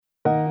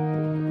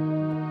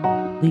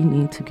desperately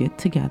need to get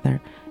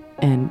together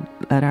and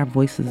let our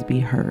voices be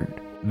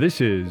heard.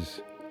 This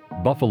is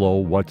Buffalo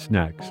What's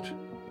Next.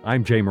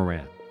 I'm Jay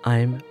Moran.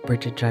 I'm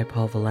Bridget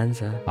Jaipal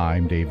Valenza.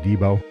 I'm Dave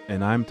Debo.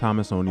 And I'm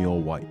Thomas O'Neill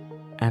White.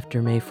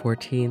 After May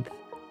 14th,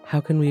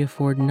 how can we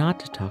afford not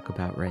to talk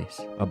about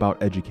race?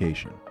 About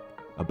education,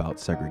 about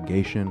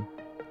segregation,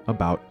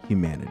 about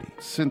humanity.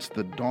 Since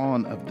the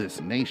dawn of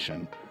this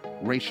nation,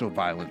 racial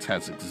violence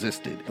has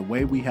existed. The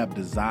way we have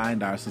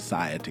designed our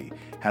society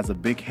has a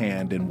big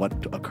hand in what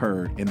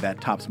occurred in that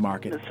Tops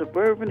Market. The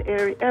suburban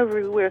area,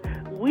 everywhere,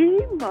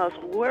 we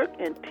must work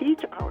and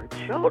teach our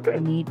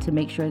children. We need to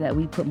make sure that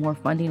we put more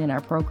funding in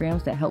our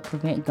programs that help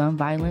prevent gun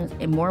violence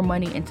and more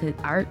money into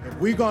art. If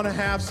we're going to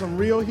have some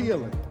real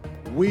healing,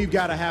 we've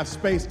got to have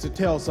space to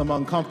tell some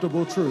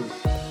uncomfortable truths.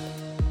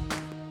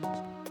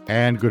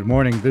 And good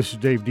morning, this is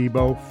Dave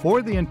Debo.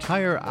 For the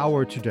entire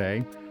hour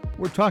today,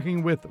 we're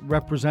talking with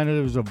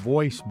representatives of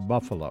Voice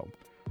Buffalo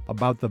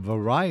about the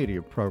variety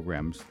of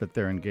programs that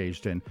they're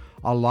engaged in,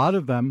 a lot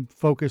of them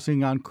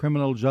focusing on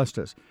criminal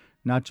justice,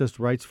 not just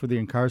rights for the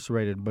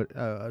incarcerated, but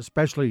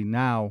especially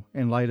now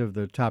in light of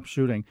the Tops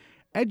shooting,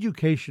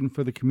 education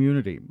for the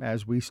community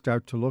as we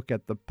start to look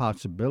at the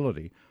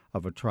possibility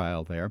of a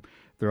trial there.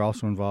 They're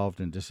also involved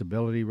in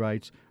disability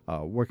rights,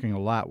 working a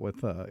lot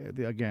with,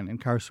 again,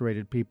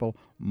 incarcerated people.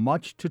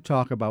 Much to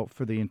talk about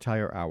for the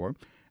entire hour.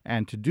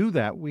 And to do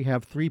that, we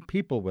have three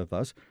people with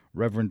us.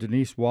 Reverend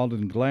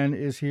Denise-Walden Glenn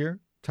is here.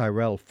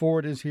 Tyrell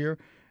Ford is here.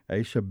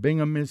 Aisha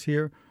Bingham is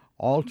here.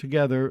 All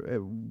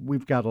together,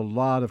 we've got a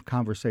lot of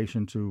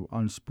conversation to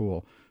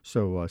unspool.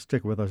 So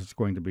stick with us. It's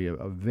going to be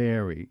a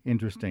very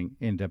interesting,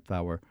 in-depth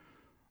hour.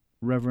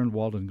 Reverend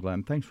Walden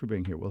Glenn, thanks for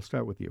being here. We'll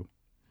start with you.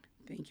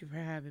 Thank you for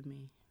having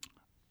me.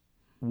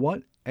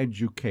 What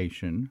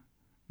education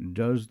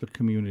does the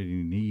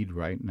community need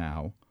right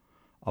now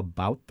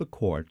about the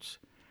courts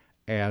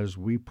as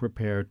we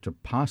prepare to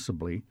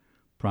possibly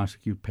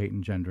prosecute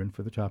Peyton Gendron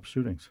for the Tops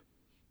shootings?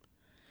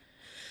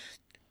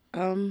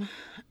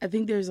 I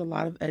think there's a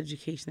lot of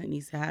education that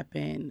needs to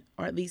happen,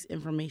 or at least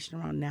information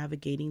around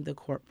navigating the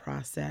court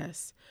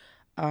process.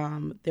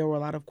 There were a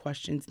lot of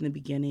questions in the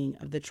beginning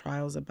of the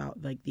trials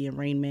about like the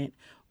arraignment,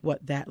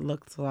 what that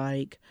looked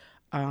like,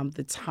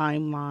 the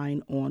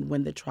timeline on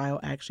when the trial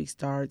actually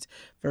starts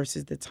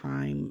versus the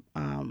time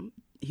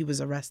he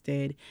was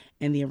arrested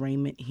and the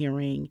arraignment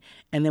hearing,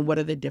 and then what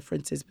are the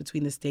differences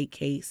between the state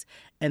case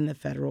and the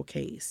federal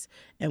case.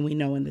 And we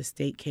know in the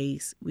state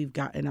case, we've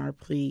gotten our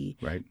plea,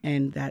 right,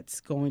 and that's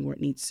going where it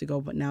needs to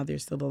go. But now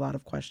there's still a lot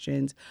of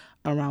questions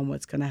around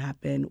what's going to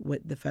happen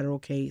with the federal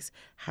case,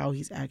 how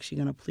he's actually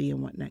going to plea,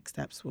 and what next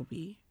steps will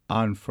be.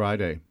 On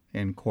Friday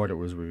in court, it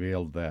was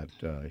revealed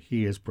that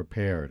he is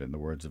prepared, in the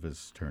words of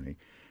his attorney,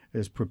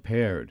 is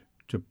prepared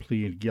to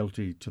plead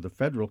guilty to the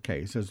federal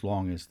case as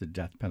long as the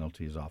death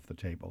penalty is off the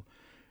table.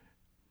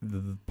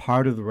 The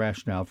part of the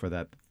rationale for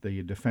that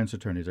the defense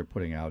attorneys are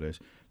putting out is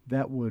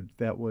that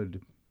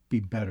would be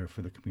better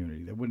for the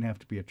community. There wouldn't have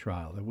to be a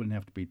trial. There wouldn't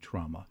have to be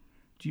trauma.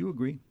 Do you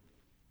agree?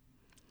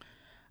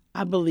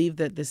 I believe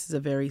that this is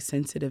a very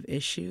sensitive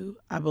issue.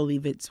 I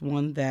believe it's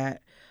one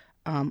that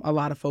a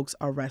lot of folks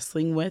are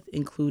wrestling with,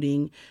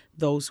 including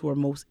those who are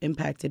most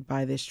impacted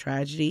by this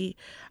tragedy.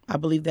 I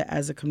believe that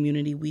as a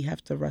community, we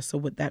have to wrestle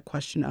with that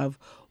question of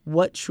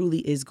what truly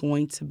is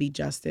going to be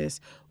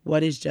justice.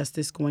 What is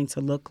justice going to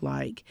look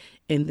like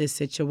in this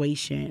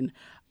situation?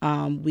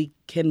 We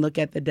can look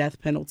at the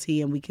death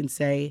penalty and we can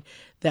say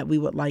that we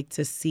would like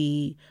to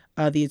see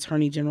the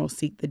Attorney General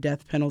seek the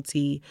death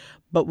penalty,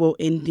 but will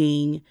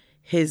ending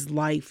his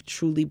life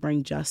truly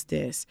bring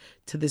justice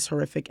to this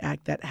horrific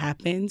act that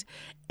happened?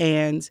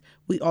 And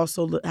we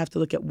also have to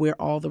look at where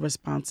all the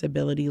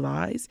responsibility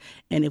lies,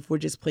 and if we're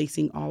just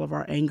placing all of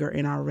our anger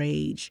and our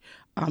rage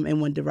in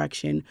one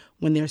direction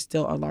when there's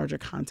still a larger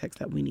context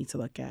that we need to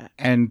look at.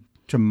 And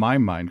to my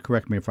mind,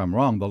 correct me if I'm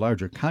wrong, the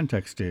larger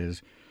context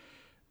is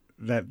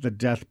that the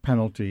death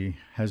penalty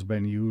has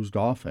been used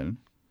often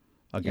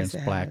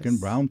against black and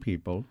brown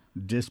people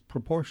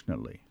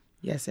disproportionately.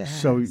 Yes, it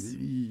has. So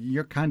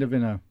you're kind of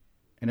in a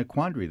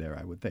quandary there,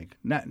 I would think.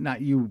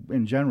 Not you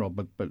in general,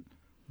 but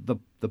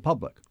the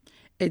public.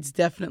 It's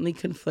definitely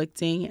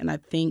conflicting, and I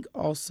think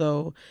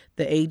also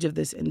the age of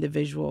this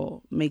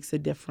individual makes a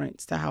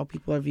difference to how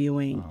people are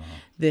viewing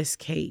this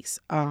case.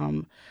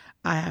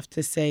 I have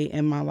to say,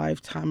 in my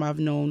lifetime, I've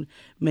known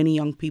many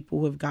young people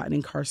who have gotten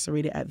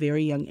incarcerated at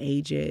very young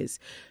ages,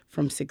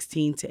 from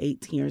 16 to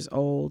 18 years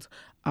old,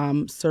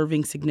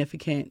 serving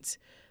significant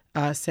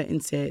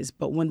sentences.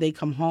 But when they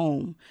come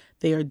home,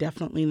 they are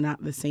definitely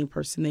not the same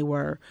person they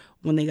were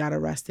when they got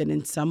arrested.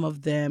 And some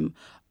of them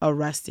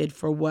arrested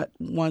for what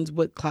ones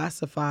would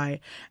classify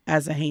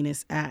as a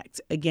heinous act.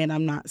 Again,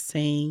 I'm not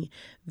saying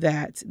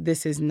that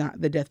this is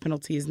not, the death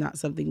penalty is not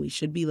something we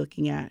should be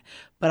looking at,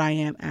 but I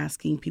am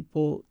asking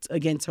people,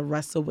 again, to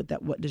wrestle with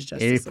that. What does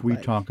justice look like? If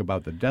we talk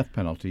about the death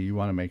penalty, you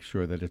want to make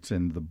sure that it's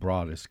in the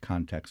broadest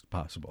context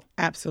possible.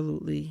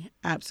 Absolutely.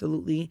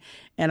 Absolutely.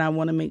 And I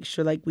want to make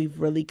sure like we've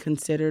really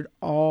considered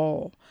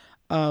all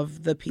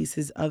of the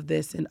pieces of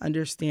this and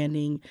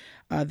understanding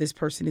this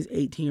person is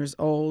 18 years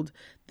old.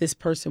 This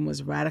person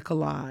was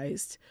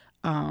radicalized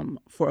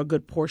for a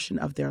good portion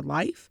of their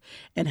life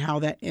and how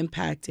that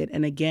impacted.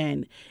 And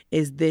again,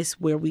 is this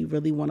where we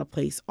really want to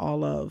place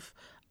all of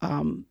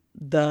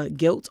the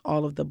guilt,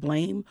 all of the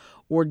blame,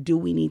 or do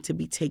we need to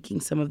be taking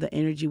some of the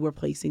energy we're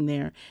placing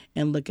there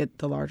and look at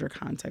the larger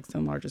context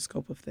and larger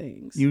scope of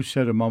things? You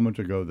said a moment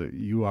ago that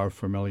you are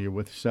familiar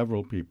with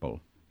several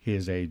people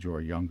his age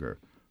or younger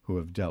who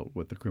have dealt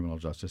with the criminal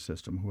justice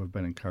system, who have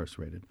been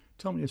incarcerated.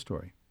 Tell me a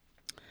story.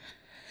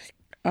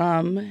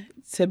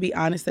 To be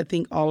honest, I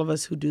think all of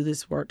us who do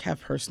this work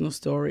have personal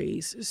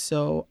stories.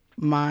 So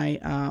my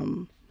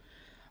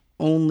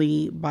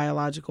only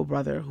biological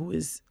brother, who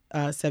is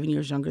 7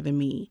 years younger than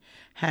me,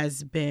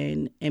 has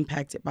been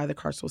impacted by the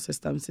carceral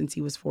system since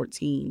he was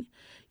 14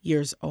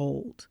 years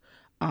old.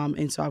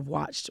 And so I've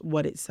watched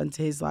what it's done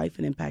to his life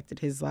and impacted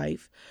his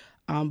life.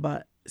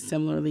 But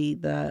similarly,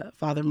 the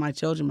father of my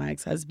children, my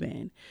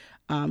ex-husband,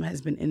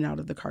 has been in and out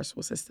of the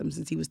carceral system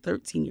since he was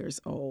 13 years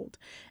old.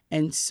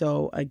 And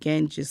so,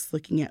 again, just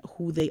looking at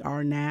who they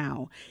are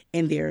now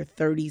in their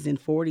 30s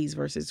and 40s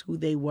versus who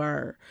they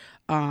were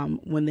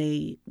when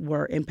they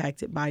were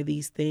impacted by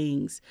these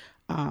things,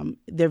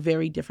 they're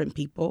very different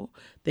people.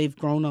 They've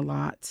grown a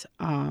lot.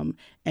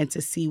 And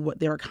to see what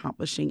they're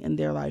accomplishing in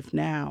their life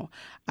now,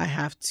 I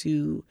have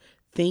to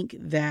think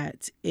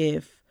that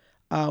if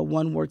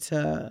one were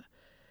to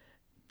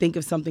think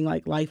of something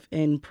like life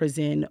in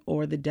prison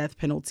or the death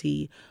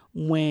penalty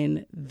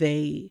when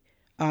they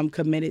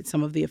committed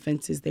some of the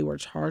offenses they were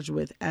charged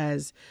with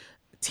as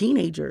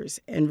teenagers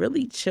and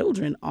really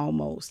children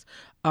almost,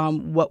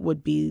 what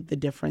would be the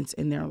difference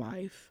in their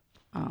life?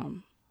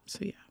 So,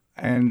 yeah.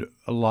 And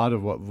a lot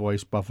of what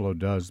Voice Buffalo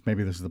does,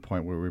 maybe this is the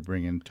point where we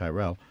bring in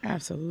Tyrell.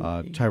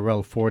 Absolutely.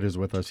 Tyrell Ford is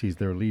with us. He's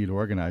their lead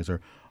organizer.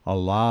 A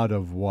lot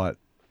of what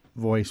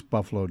Voice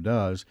Buffalo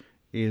does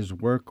is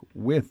work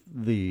with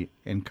the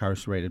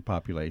incarcerated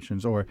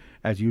populations, or,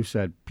 as you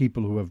said,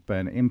 people who have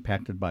been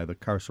impacted by the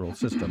carceral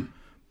system,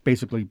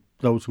 basically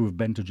those who have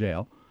been to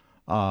jail.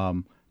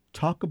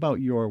 Talk about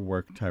your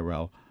work,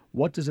 Tyrell.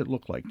 What does it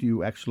look like? Do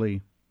you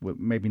actually,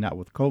 maybe not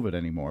with COVID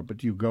anymore, but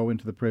do you go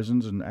into the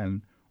prisons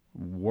and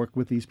work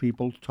with these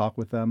people, talk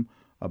with them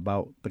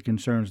about the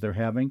concerns they're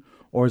having,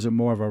 or is it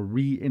more of a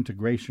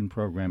reintegration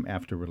program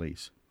after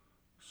release?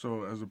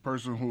 So as a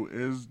person who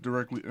is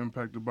directly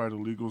impacted by the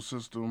legal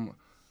system,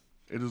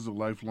 it is a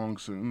lifelong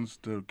sentence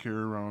to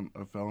carry around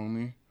a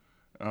felony.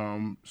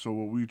 So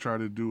what we try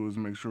to do is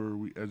make sure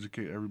we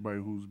educate everybody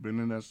who's been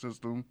in that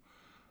system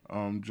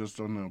just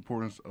on the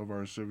importance of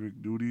our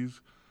civic duties,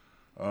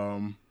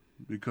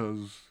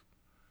 because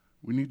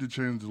we need to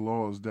change the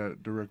laws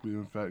that directly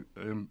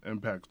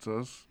impacts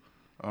us,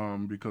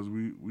 because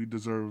we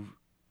deserve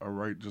a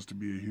right just to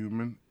be a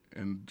human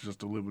and just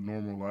to live a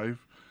normal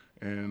life,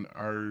 and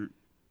our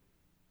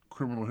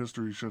criminal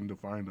history shouldn't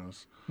define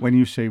us. When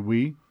you say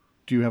we,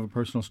 do you have a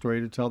personal story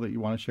to tell that you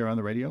want to share on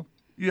the radio?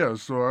 Yeah,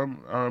 so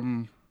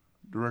I'm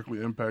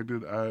directly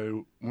impacted.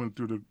 I went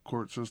through the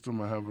court system.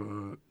 I have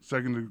a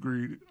second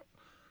degree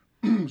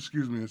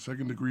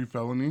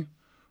felony.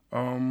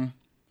 And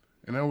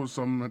that was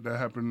something that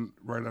happened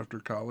right after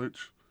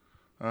college.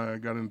 I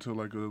got into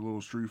like a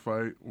little street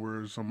fight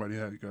where somebody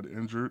got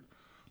injured.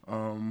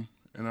 And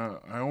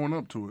I own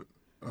up to it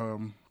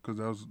because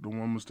that was the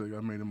one mistake I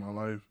made in my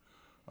life.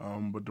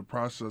 But the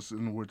process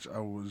in which I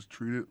was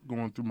treated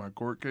going through my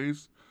court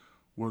case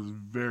was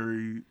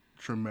very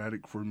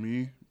traumatic for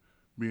me,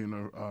 being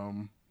a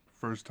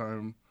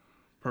first-time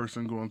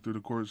person going through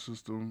the court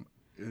system.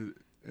 It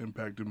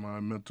impacted my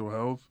mental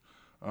health.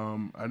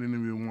 I didn't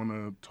even want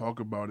to talk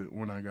about it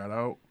when I got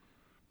out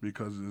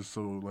because it's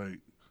so, like,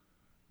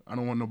 I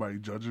don't want nobody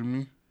judging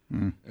me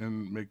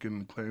and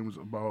making claims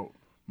about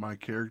my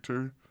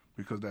character,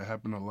 because that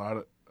happened a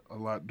lot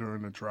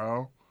during the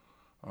trial.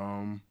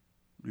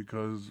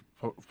 Because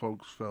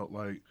folks felt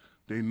like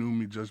they knew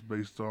me just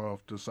based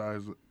off the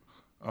size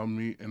of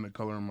me and the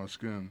color of my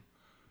skin.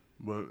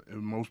 But if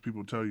most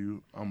people tell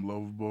you I'm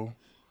lovable,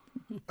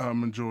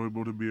 I'm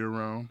enjoyable to be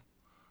around.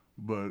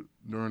 But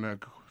during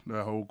that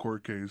whole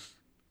court case,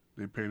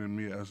 they painted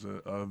me as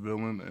a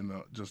villain and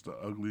just an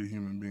ugly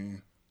human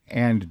being.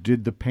 And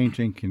did the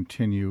painting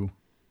continue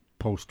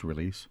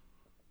post-release?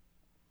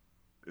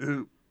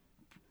 It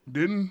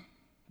didn't,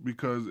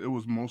 because it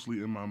was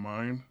mostly in my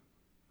mind.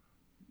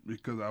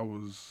 Because I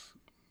was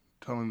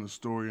telling the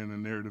story and the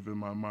narrative in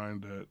my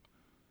mind that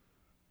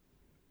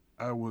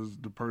I was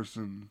the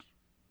person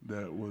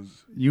that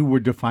was... You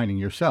were defining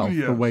yourself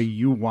yes. the way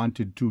you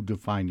wanted to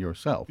define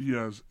yourself.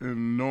 Yes,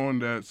 and knowing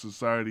that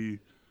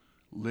society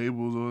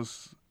labels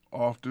us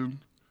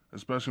often,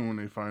 especially when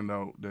they find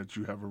out that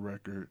you have a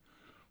record,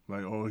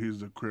 like, oh,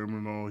 he's a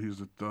criminal, he's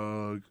a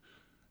thug,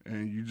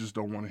 and you just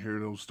don't want to hear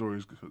those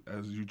stories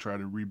as you try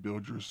to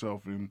rebuild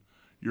yourself and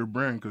your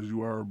brand, because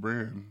you are a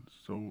brand.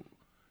 So...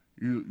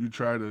 You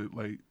try to,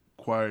 like,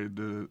 quiet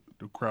the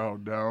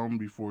crowd down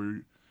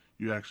before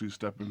you actually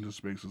step into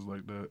spaces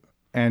like that.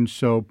 And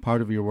so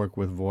part of your work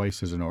with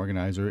Voice as an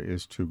organizer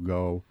is to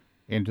go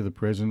into the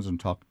prisons and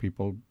talk to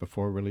people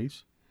before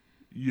release?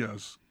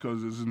 Yes,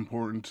 because it's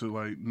important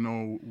to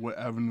know what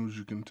avenues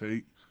you can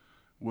take,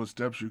 what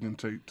steps you can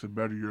take to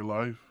better your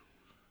life.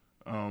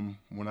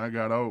 When I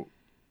got out,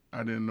 I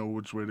didn't know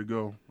which way to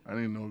go. I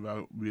didn't know if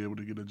I'd be able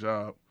to get a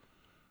job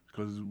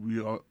because we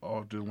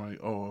often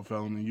a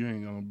felony, you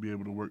ain't gonna be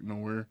able to work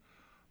nowhere.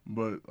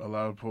 But a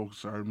lot of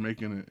folks are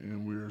making it,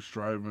 and we are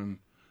striving,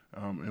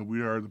 and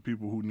we are the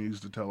people who needs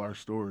to tell our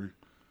story.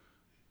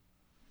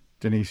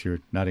 Denise, you're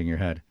nodding your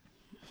head.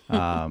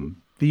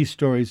 These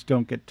stories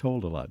don't get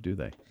told a lot, do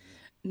they?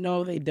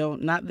 No, they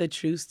don't. Not the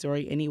true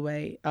story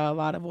anyway. A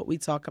lot of what we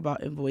talk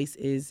about in Voice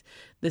is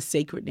the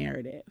sacred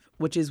narrative,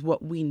 which is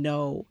what we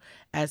know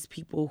as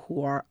people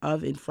who are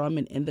of and from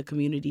and in the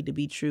community to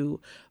be true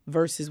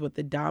versus what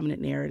the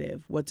dominant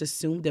narrative, what's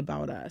assumed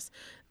about us,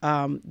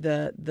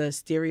 the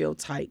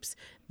stereotypes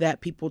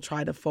that people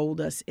try to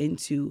fold us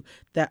into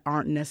that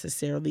aren't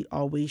necessarily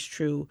always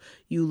true.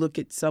 You look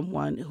at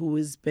someone who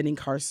has been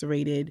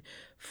incarcerated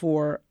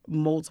for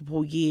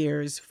multiple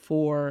years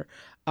for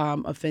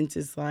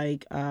offenses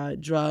like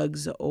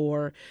drugs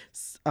or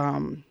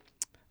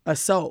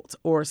assault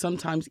or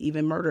sometimes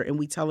even murder, and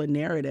we tell a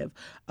narrative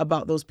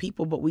about those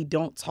people, but we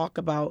don't talk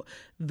about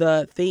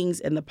the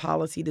things and the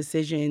policy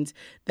decisions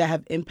that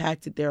have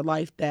impacted their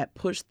life that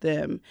pushed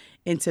them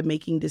into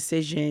making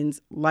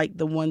decisions like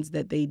the ones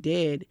that they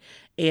did.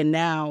 And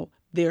now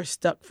they're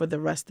stuck for the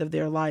rest of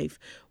their life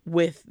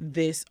with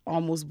this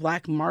almost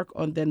black mark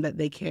on them that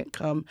they can't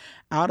come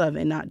out of.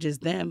 And not just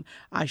them,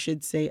 I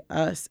should say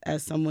us,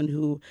 as someone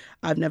who,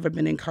 I've never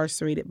been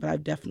incarcerated, but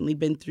I've definitely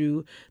been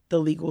through the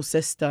legal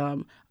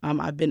system.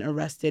 I've been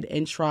arrested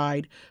and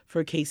tried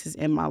for cases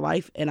in my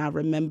life. And I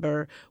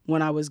remember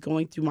when I was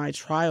going through my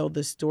trial,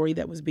 the story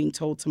that was being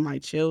told to my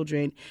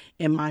children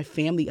and my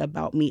family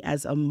about me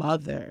as a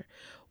mother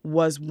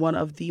was one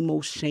of the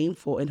most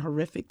shameful and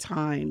horrific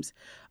times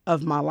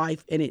of my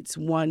life. And it's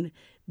one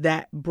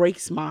that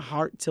breaks my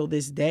heart till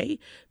this day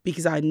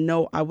because I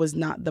know I was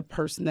not the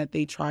person that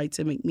they tried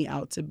to make me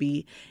out to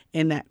be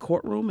in that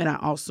courtroom. And I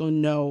also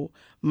know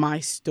my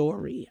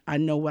story. I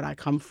know what I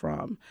come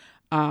from.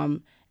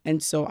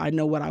 And so I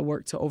know what I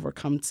worked to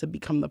overcome to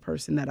become the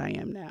person that I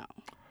am now.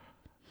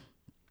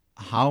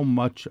 How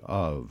much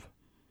of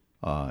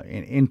an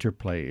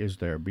interplay is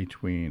there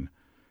between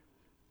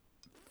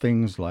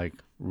things like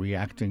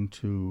reacting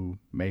to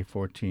May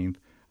 14th?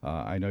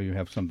 I know you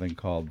have something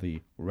called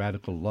the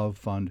Radical Love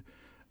Fund,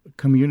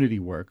 community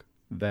work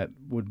that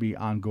would be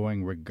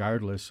ongoing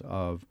regardless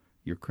of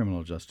your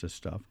criminal justice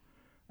stuff,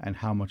 and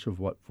how much of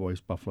what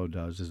Voice Buffalo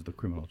does is the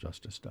criminal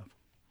justice stuff.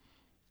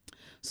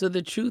 So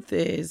the truth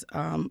is,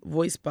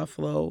 Voice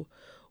Buffalo,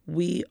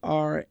 we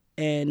are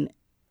an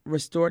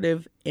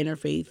restorative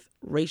interfaith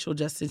racial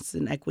justice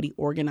and equity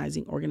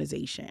organizing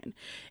organization.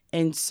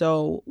 And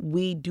so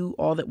we do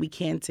all that we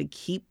can to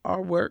keep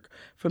our work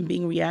from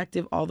being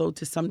reactive, although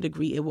to some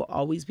degree it will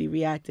always be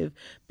reactive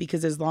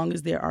because as long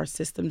as there are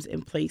systems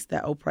in place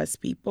that oppress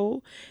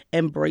people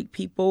and break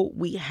people,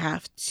 we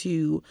have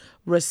to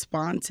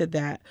respond to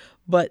that.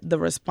 But the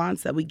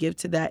response that we give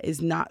to that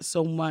is not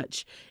so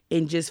much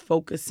in just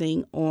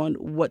focusing on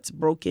what's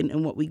broken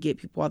and what we get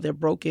people while they're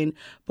broken,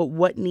 but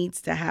what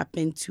needs to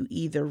happen to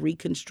either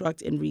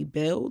reconstruct and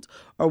rebuild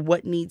or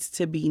what needs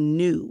to be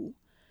new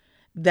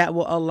that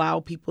will allow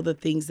people the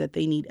things that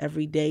they need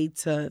every day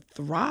to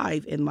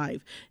thrive in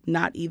life,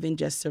 not even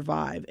just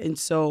survive. And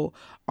so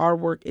our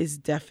work is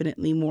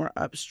definitely more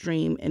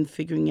upstream in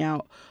figuring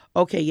out,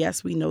 okay,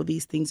 yes, we know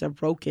these things are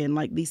broken,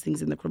 like these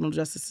things in the criminal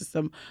justice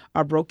system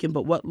are broken,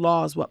 but what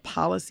laws, what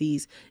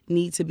policies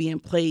need to be in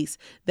place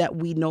that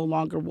we no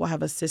longer will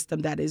have a system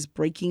that is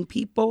breaking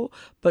people,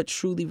 but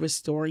truly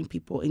restoring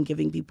people and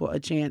giving people a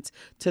chance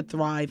to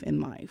thrive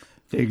in life.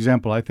 The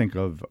example I think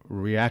of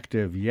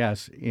reactive,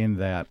 yes, in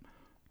that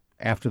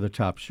after the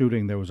top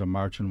shooting, there was a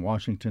march in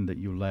Washington that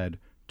you led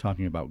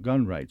talking about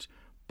gun rights,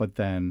 but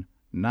then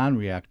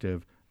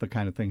non-reactive, the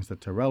kind of things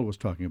that Tyrell was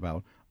talking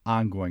about,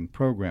 ongoing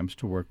programs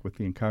to work with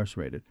the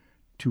incarcerated.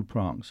 Two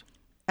prongs.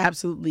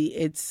 Absolutely.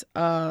 It's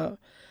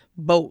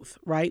both,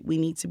 right? We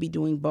need to be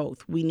doing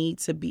both. We need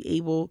to be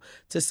able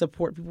to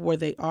support people where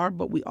they are,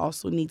 but we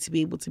also need to be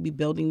able to be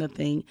building the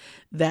thing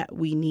that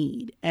we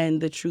need.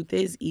 And the truth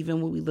is,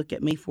 even when we look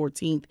at May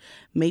 14th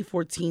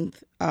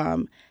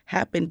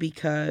happened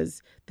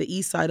because the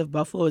east side of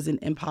Buffalo is an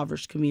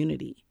impoverished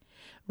community,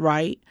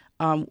 right?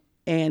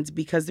 And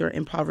because they're an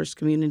impoverished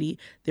community,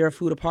 they're a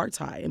food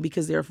apartheid. And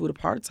because they're a food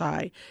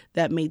apartheid,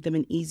 that made them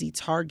an easy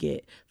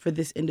target for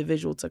this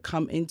individual to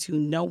come into,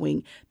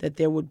 knowing that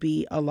there would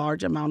be a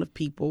large amount of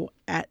people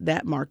at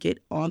that market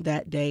on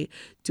that day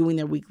doing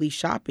their weekly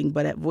shopping.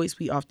 But at Voice,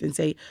 we often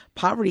say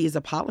poverty is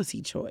a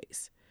policy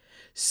choice.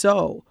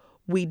 So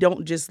we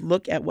don't just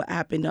look at what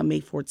happened on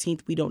May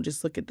 14th. We don't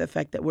just look at the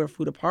fact that we're a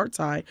food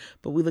apartheid,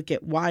 but we look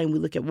at why and we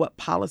look at what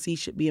policy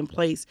should be in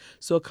place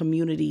so a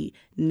community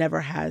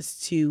never has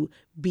to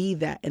be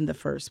that in the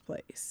first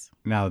place.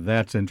 Now,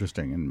 that's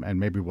interesting, and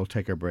maybe we'll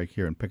take a break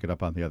here and pick it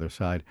up on the other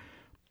side.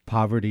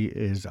 Poverty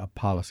is a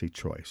policy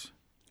choice.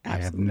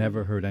 Absolutely. I have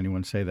never heard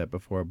anyone say that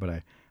before,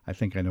 but I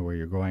think I know where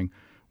you're going.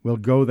 We'll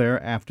go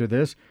there after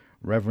this.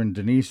 Reverend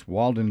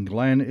Denise-Walden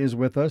Glenn is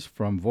with us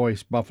from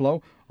Voice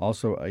Buffalo.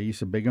 Also,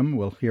 Aisa Bigham,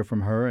 we'll hear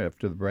from her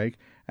after the break,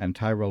 and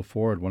Tyrell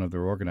Ford, one of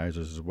their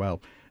organizers as well.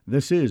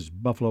 This is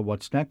Buffalo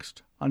What's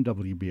Next on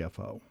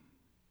WBFO.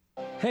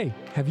 Hey,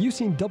 have you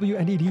seen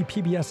WNED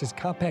PBS's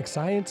Compact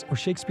Science or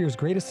Shakespeare's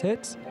Greatest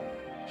Hits?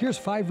 Here's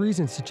 5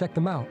 reasons to check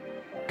them out.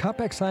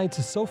 Compact Science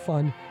is so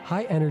fun,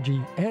 high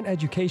energy, and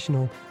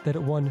educational that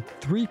it won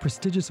 3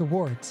 prestigious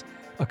awards: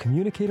 a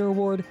Communicator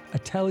Award, a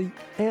Telly,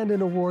 and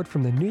an award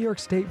from the New York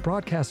State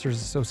Broadcasters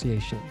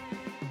Association.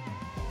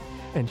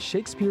 And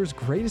Shakespeare's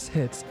Greatest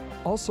Hits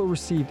also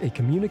received a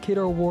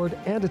Communicator Award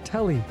and a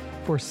Telly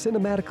for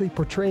cinematically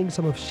portraying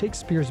some of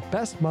Shakespeare's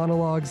best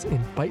monologues in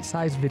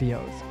bite-sized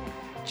videos.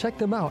 Check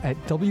them out at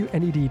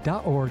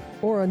WNED.org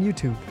or on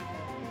YouTube.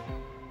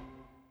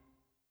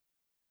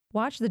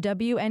 Watch the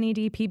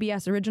WNED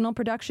PBS original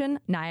production,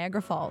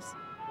 Niagara Falls.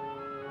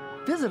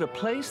 Visit a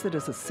place that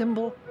is a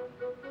symbol,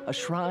 a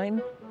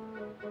shrine,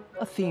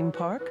 a theme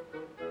park,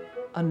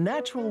 a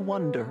natural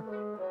wonder,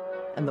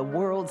 and the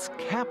world's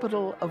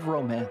capital of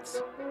romance,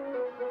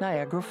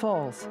 Niagara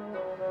Falls.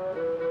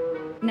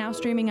 Now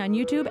streaming on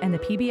YouTube and the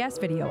PBS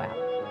video app.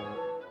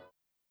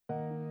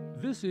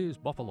 This is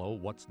Buffalo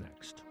What's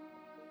Next,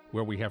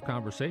 where we have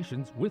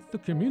conversations with the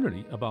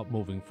community about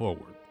moving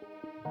forward.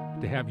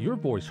 To have your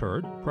voice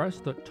heard, press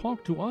the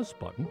Talk to Us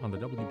button on the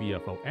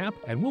WBFO app,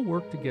 and we'll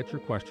work to get your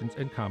questions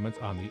and comments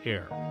on the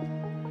air.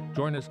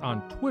 Join us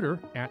on Twitter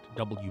at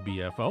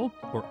WBFO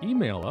or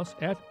email us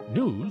at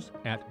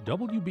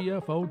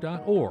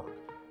news@wbfo.org.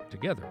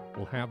 Together,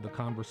 we'll have the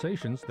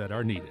conversations that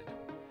are needed.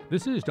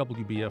 This is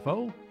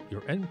WBFO,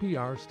 your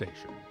NPR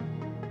station.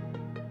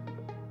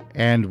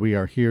 And we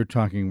are here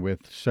talking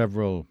with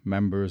several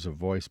members of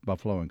Voice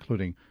Buffalo,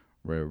 including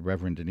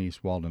Reverend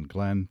Denise-Walden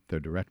Glenn, their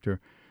director.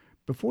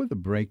 Before the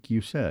break, you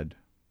said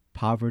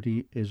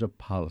poverty is a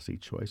policy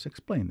choice.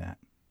 Explain that.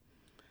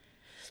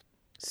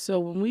 So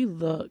when we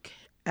look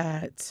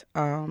at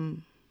a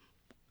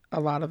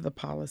lot of the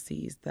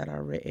policies that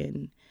are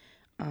written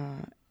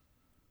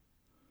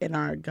in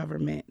our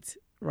government,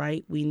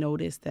 right, we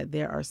notice that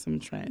there are some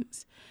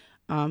trends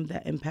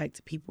that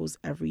impact people's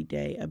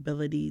everyday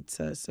ability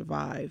to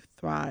survive,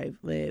 thrive,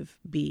 live,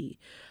 be.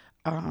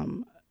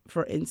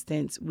 For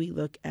instance,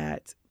 we'll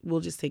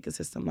just take a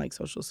system like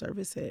social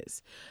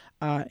services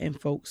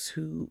and folks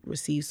who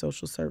receive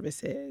social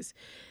services.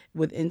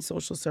 Within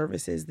social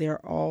services, there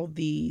are all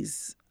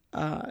these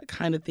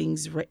kind of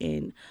things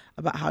written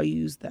about how you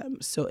use them.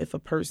 So if a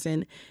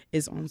person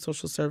is on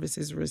social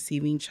services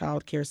receiving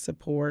child care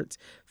support,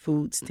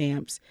 food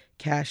stamps,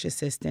 cash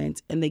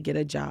assistance, and they get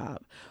a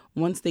job,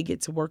 once they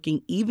get to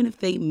working, even if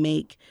they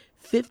make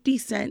 50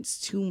 cents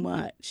too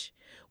much,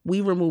 we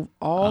remove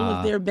all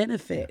of their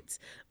benefits,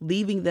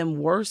 leaving them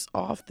worse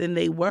off than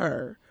they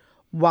were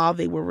while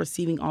they were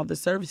receiving all the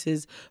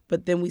services.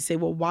 But then we say,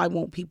 well, why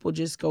won't people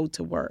just go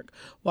to work?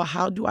 Well,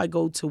 how do I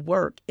go to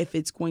work if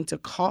it's going to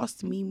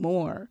cost me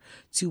more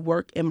to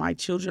work and my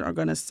children are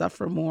going to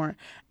suffer more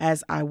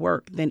as I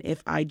work than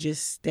if I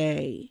just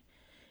stay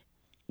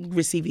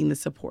receiving the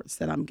supports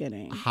that I'm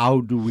getting?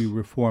 How do we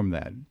reform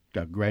that?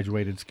 A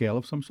graduated scale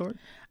of some sort?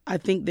 I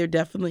think there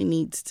definitely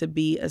needs to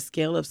be a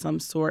scale of some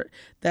sort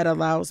that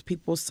allows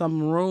people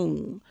some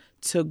room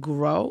to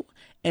grow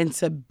and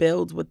to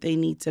build what they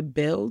need to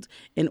build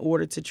in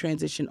order to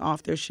transition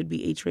off. There should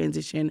be a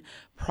transition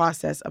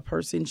process. A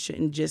person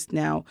shouldn't just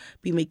now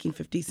be making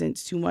 50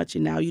 cents too much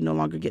and now you no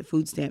longer get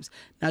food stamps.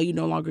 Now you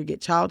no longer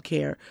get child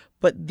care.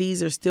 But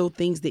these are still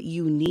things that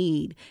you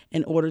need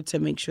in order to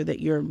make sure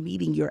that you're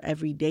meeting your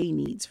everyday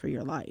needs for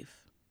your life.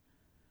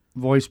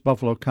 Voice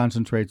Buffalo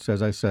concentrates,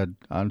 as I said,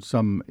 on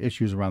some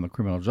issues around the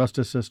criminal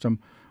justice system.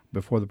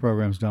 Before the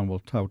program's done, we'll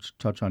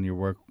touch on your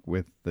work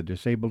with the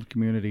disabled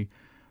community.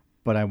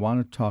 But I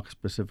want to talk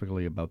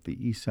specifically about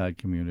the East Side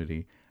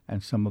community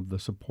and some of the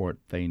support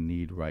they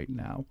need right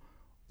now.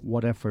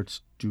 What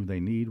efforts do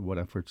they need? What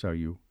efforts are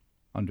you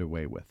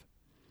underway with?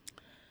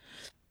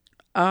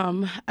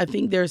 I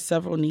think there are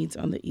several needs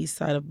on the east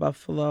side of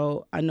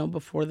Buffalo. I know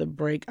before the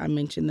break I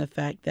mentioned the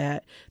fact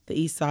that the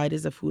east side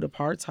is a food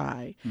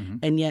apartheid,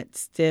 and yet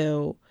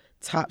still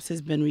Tops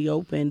has been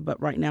reopened,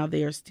 but right now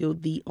they are still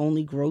the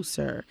only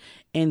grocer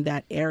in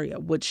that area,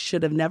 which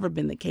should have never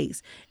been the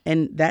case.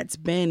 And that's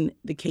been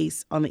the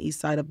case on the east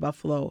side of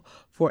Buffalo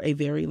for a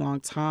very long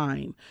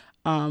time.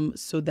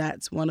 So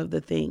that's one of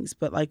the things.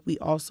 But like we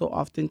also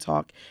often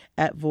talk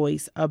at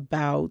Voice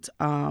about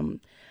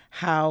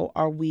how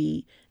are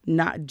we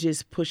not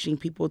just pushing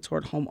people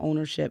toward home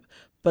ownership,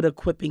 but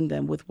equipping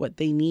them with what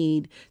they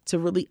need to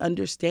really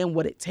understand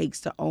what it takes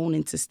to own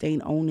and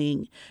sustain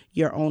owning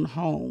your own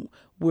home.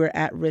 We're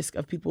at risk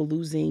of people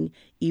losing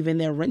even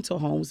their rental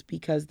homes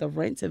because the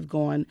rents have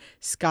gone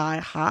sky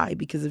high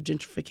because of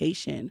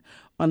gentrification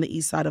on the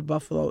east side of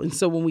Buffalo. And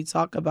so when we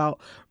talk about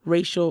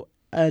racial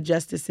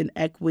justice and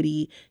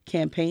equity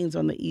campaigns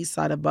on the east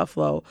side of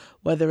Buffalo,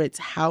 whether it's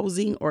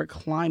housing or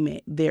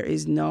climate, there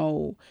is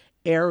no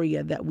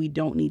area that we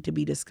don't need to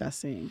be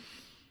discussing.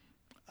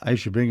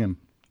 Aisa Bigham,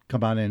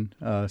 come on in,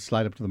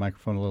 slide up to the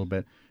microphone a little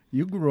bit.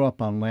 You grew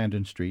up on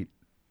Landon Street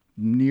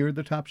near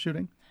the Top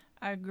shooting?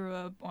 I grew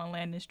up on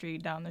Landon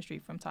Street, down the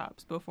street from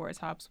Tops, before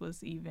Tops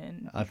was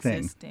even A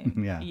existing.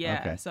 thing.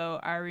 Yeah, okay. So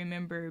I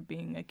remember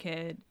being a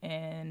kid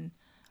and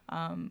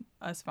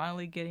us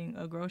finally getting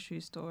a grocery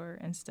store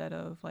instead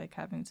of like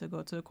having to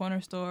go to a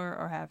corner store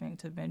or having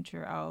to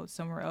venture out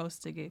somewhere else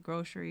to get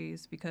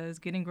groceries, because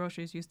getting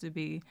groceries used to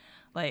be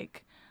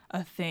like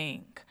a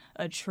thing,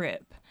 a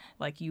trip.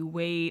 Like you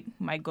wait,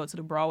 might go to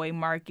the Broadway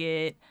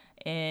Market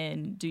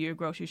and do your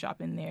grocery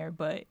shopping there,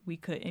 but we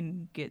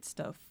couldn't get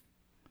stuff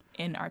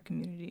in our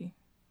community.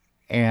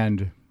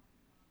 And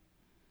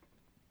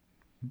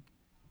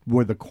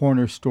were the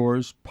corner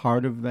stores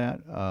part of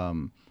that?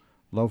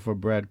 Loaf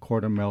of bread,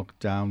 quart of milk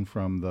down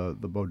from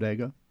the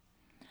bodega?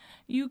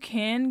 You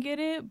can get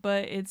it,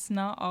 but it's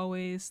not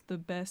always the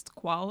best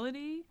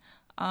quality.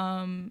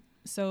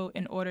 So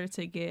in order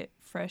to get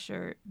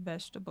fresher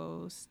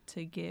vegetables,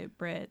 to get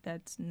bread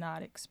that's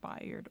not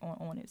expired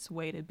on its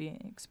way to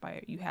being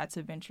expired, you had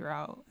to venture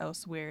out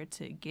elsewhere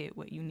to get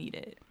what you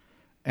needed.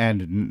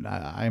 And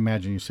I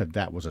imagine you said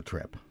that was a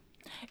trip.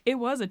 It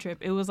was a trip.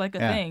 It was like a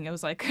thing. It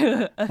was like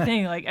a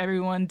thing like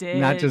everyone did.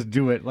 Not just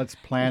do it. Let's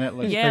plan it.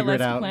 Let's figure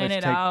it out.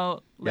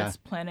 Let's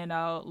plan it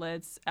out.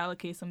 Let's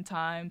allocate some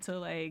time to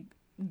like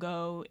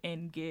go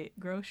and get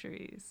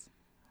groceries,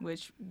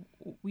 which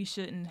we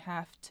shouldn't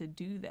have to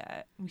do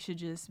that. We should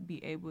just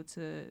be able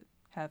to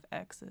have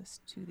access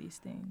to these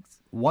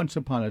things. Once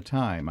upon a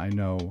time, I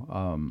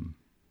know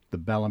the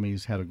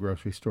Bellamy's had a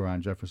grocery store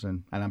on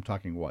Jefferson, and I'm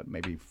talking,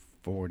 maybe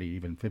 40,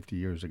 even 50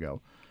 years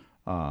ago.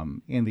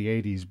 In the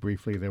 80s,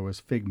 briefly, there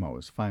was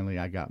Figmo's. Finally,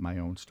 I got my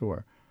own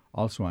store,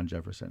 also on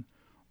Jefferson.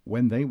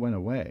 When they went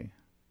away,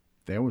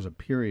 there was a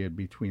period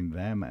between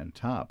them and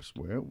Tops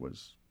where it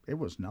was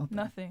nothing.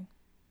 Nothing.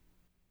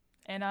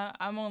 And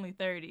I'm only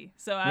 30,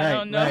 so I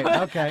don't know.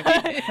 Right,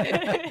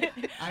 okay.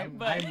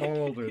 I'm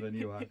older than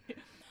you are.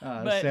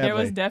 But sadly. There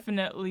was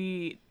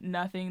definitely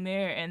nothing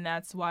there, and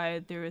that's why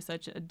there was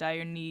such a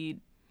dire need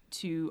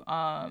to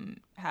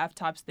have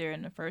Tops there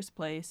in the first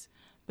place.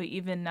 But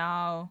even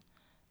now,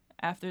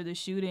 after the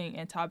shooting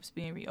and Tops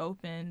being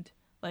reopened,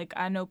 like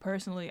I know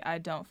personally I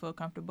don't feel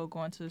comfortable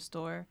going to the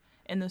store,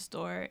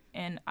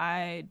 and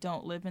I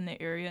don't live in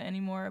the area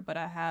anymore, but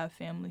I have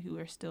family who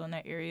are still in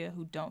that area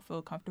who don't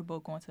feel comfortable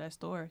going to that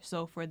store.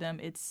 So for them,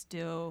 it's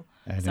still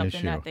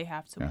something that they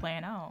have to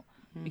plan out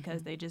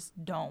because they just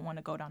don't want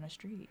to go down the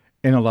street.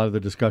 In a lot of the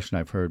discussion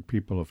I've heard,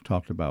 people have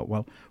talked about,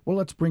 well,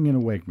 let's bring in a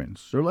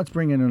Wegmans or let's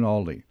bring in an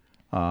Aldi.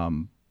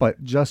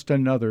 But just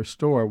another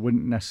store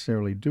wouldn't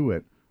necessarily do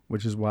it,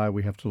 which is why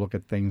we have to look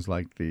at things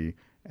like the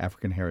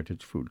African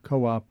Heritage Food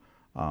Co-op,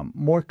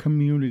 more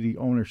community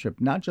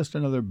ownership, not just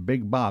another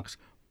big box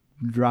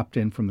dropped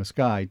in from the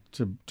sky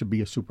to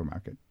be a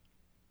supermarket.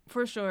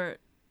 For sure.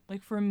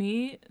 Like for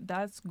me,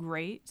 that's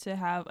great to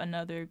have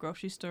another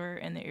grocery store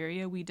in the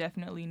area. We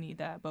definitely need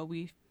that, but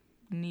we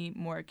need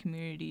more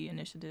community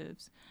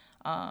initiatives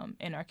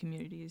in our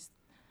communities.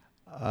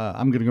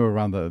 I'm going to go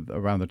around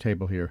the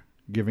table here,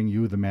 giving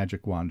you the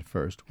magic wand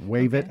first.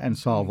 Wave it and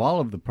solve all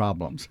of the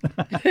problems.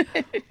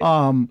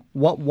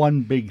 What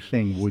one big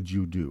thing would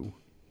you do?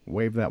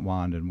 Wave that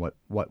wand, and what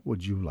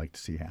would you like to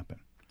see happen?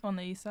 On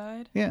the east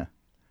side? Yeah.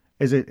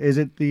 Is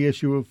it the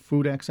issue of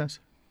food access?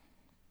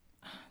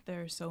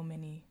 There are so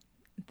many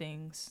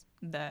things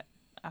that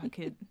I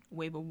could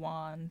wave a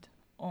wand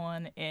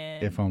on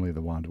and if only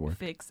the wand worked.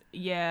 Fix.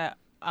 Yeah.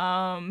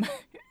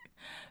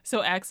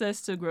 So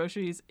access to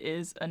groceries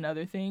is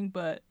another thing,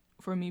 but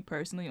for me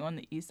personally on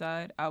the east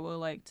side, I would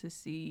like to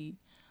see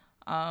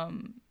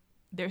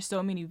there's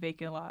so many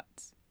vacant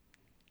lots.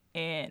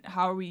 And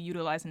how are we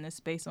utilizing this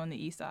space on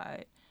the east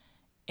side?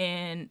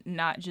 And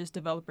not just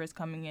developers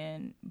coming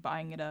in,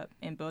 buying it up,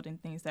 and building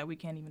things that we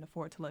can't even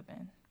afford to live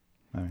in.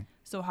 All right.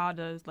 So how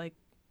does like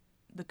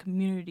the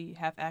community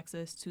have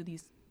access to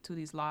these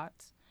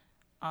lots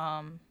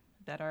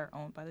that are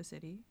owned by the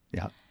city?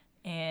 Yeah.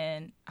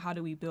 And how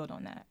do we build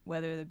on that?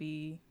 Whether it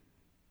be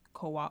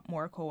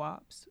more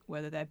co-ops,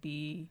 whether that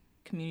be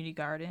community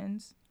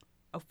gardens,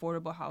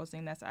 affordable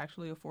housing that's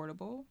actually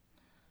affordable,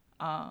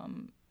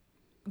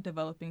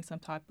 developing some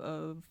type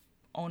of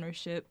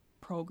ownership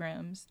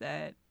programs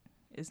that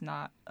is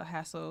not a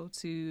hassle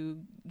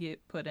to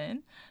get put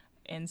in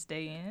and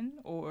stay in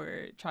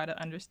or try to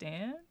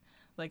understand.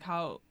 Like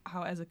how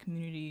as a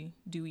community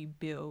do we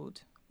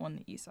build on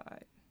the east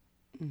side?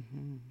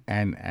 Mm-hmm.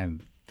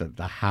 And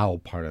the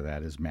how part of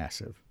that is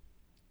massive.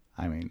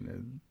 I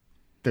mean,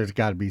 there's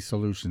got to be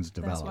solutions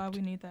developed. That's why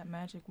we need that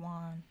magic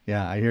wand.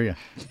 Yeah, I hear you.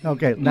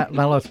 Okay,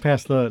 now let's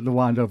pass the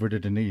wand over to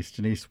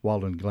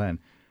Denise-Walden Glenn.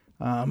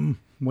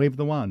 Wave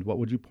the wand. What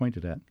would you point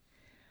it at?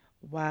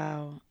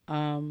 Wow.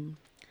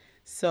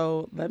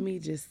 So let me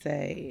just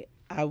say,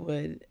 I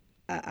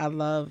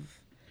love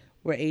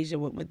where Asia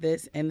went with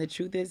this. And the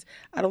truth is,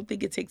 I don't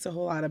think it takes a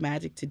whole lot of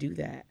magic to do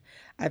that.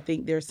 I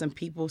think there's some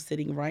people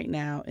sitting right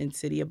now in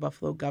City of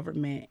Buffalo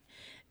government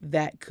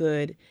that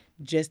could,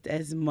 just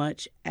as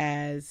much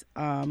as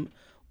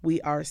we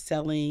are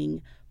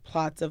selling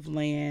plots of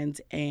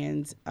land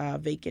and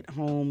vacant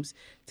homes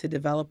to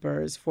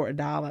developers for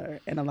 $1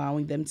 and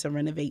allowing them to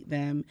renovate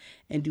them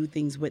and do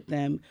things with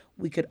them,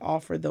 we could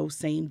offer those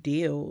same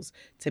deals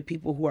to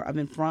people who are up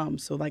and from.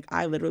 So like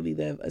I literally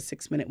live a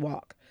 6-minute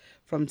walk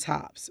from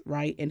Tops,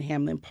 right, in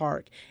Hamlin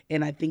Park.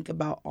 And I think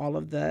about all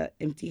of the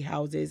empty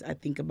houses. I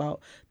think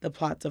about the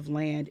plots of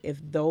land. If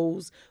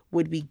those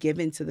would be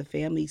given to the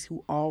families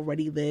who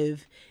already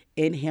live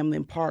in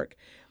Hamlin Park,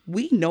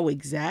 we know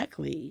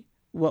exactly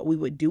what we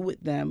would do with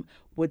them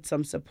with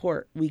some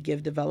support. We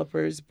give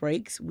developers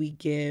breaks. We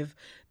give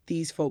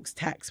these folks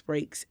tax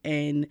breaks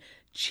and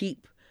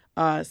cheap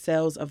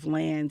sales of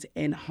land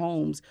and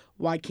homes.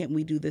 Why can't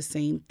we do the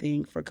same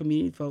thing for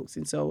community folks?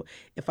 And so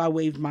if I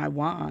waved my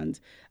wand,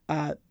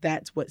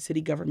 that's what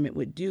city government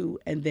would do.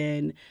 And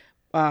then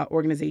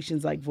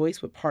organizations like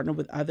Voice would partner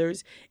with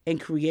others and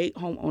create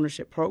home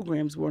ownership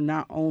programs where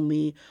not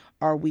only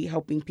are we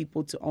helping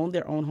people to own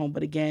their own home,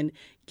 but again,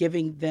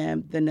 giving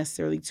them the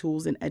necessary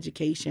tools and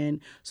education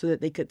so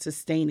that they could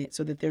sustain it,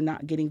 so that they're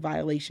not getting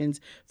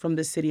violations from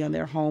the city on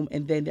their home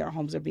and then their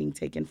homes are being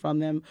taken from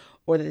them,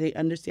 or that they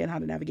understand how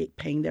to navigate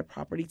paying their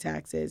property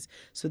taxes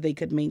so they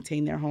could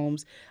maintain their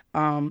homes.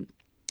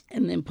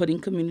 And then putting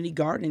community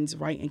gardens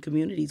right in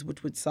communities,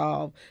 which would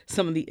solve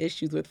some of the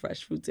issues with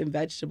fresh fruits and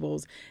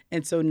vegetables.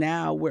 And so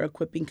now we're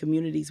equipping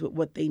communities with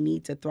what they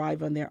need to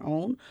thrive on their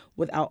own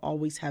without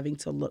always having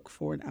to look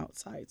for an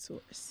outside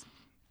source.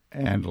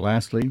 And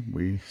lastly,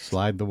 we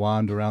slide the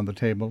wand around the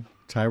table.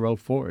 Tyrell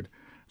Ford,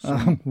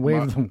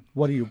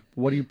 what do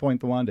you point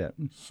the wand at?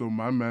 So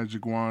my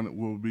magic wand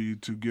will be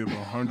to give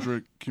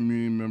 100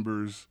 community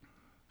members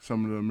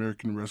some of the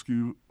American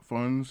Rescue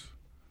funds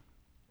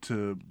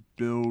to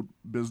build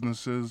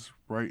businesses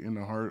right in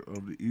the heart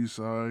of the East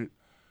Side.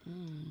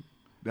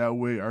 That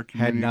way our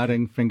community... Head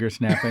nodding, finger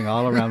snapping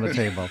all around the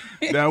table.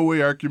 That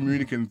way our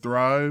community can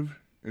thrive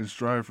and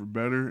strive for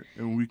better,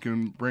 and we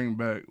can bring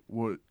back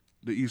what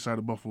the East Side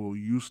of Buffalo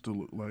used to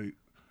look like.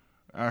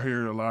 I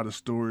hear a lot of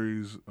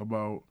stories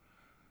about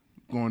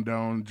going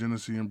down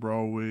Genesee and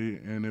Broadway,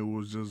 and it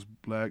was just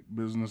black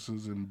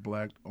businesses and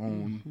black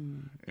owned.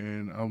 Mm-hmm.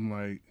 And I'm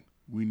like,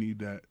 we need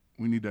that.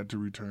 We need that to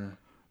return.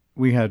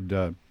 We had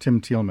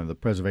Tim Thielman, the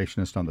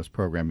preservationist, on this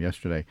program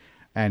yesterday,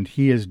 and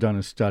he has done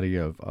a study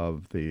of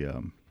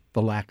the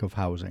lack of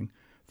housing,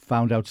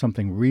 found out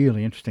something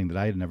really interesting that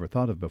I had never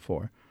thought of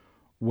before.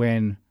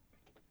 When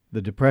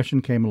the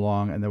Depression came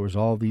along and there was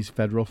all these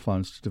federal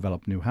funds to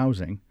develop new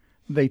housing,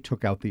 they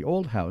took out the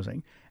old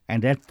housing.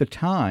 And at the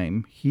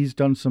time, he's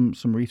done some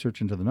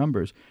research into the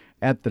numbers,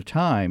 at the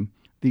time,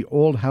 the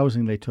old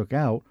housing they took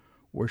out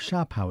were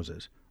shop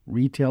houses,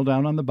 retail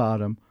down on the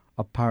bottom,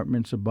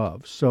 apartments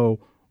above. So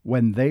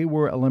when they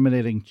were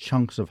eliminating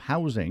chunks of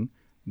housing,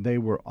 they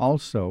were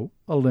also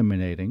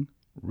eliminating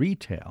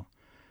retail.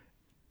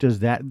 Does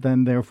that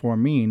then therefore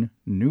mean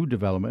new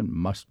development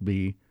must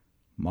be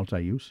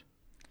multi-use?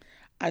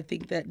 I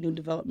think that new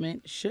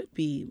development should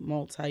be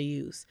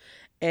multi-use.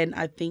 And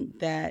I think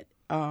that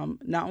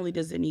not only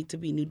does it need to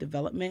be new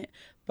development,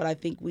 but I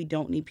think we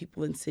don't need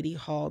people in City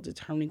Hall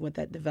determining what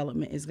that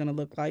development is going to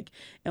look like.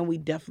 And we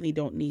definitely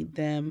don't need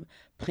them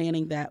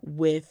planning that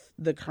with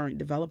the current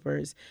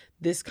developers.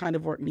 This kind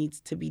of work needs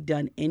to be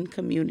done in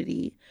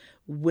community,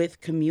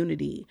 with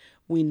community.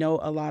 We know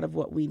a lot of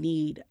what we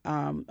need.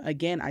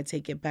 Again, I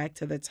take it back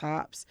to the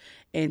Tops.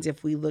 And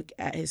if we look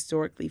at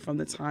historically from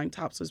the time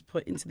Tops was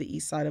put into the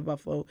East Side of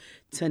Buffalo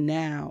to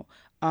now,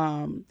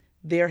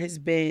 there has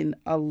been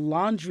a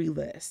laundry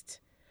list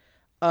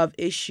of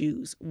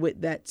issues with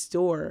that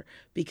store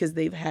because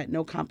they've had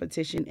no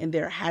competition and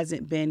there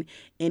hasn't been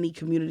any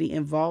community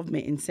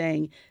involvement in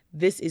saying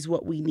this is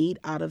what we need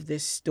out of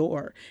this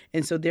store.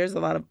 And so there's a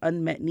lot of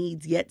unmet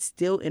needs yet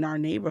still in our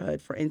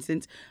neighborhood. For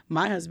instance,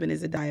 my husband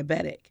is a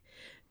diabetic.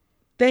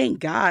 Thank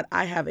God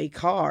I have a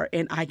car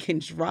and I can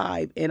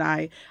drive and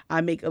I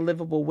make a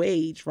livable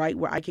wage, right,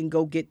 where I can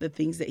go get the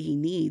things that he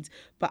needs.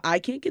 But I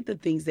can't get the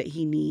things that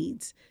he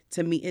needs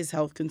to meet his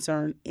health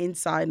concern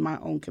inside my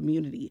own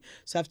community.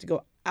 So I have to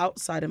go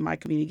outside of my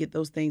community, get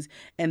those things.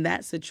 And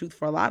that's the truth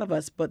for a lot of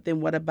us. But then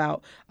what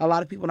about a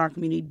lot of people in our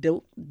community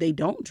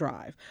don't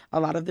drive. A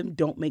lot of them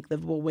don't make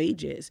livable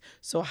wages.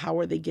 So how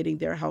are they getting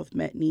their health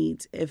met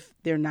needs if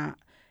they're not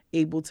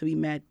able to be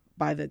met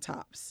by the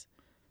Tops?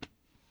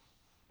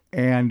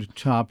 And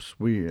Tops,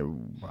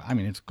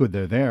 it's good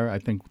they're there. I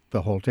think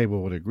the whole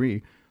table would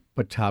agree.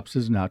 But Tops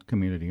is not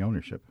community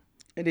ownership.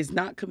 It is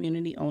not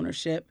community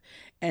ownership.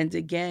 And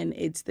again,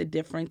 it's the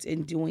difference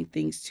in doing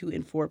things to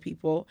and for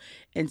people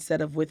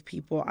instead of with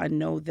people. I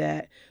know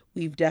that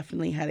we've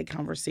definitely had a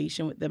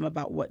conversation with them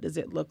about what does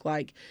it look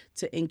like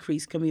to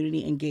increase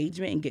community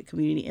engagement and get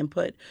community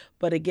input.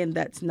 But again,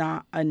 that's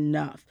not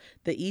enough.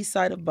 The East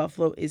Side of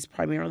Buffalo is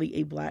primarily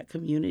a Black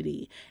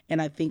community.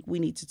 And I think we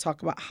need to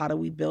talk about how do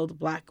we build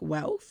Black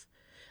wealth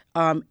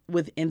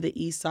within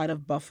the East Side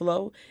of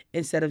Buffalo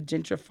instead of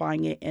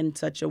gentrifying it in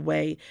such a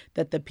way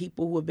that the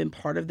people who have been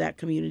part of that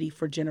community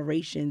for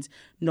generations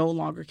no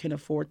longer can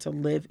afford to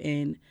live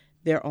in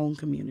their own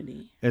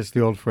community. It's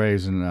the old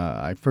phrase, and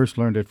I first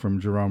learned it from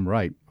Jerome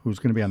Wright, who's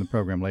going to be on the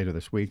program later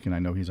this week, and I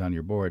know he's on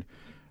your board.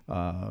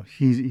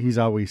 He's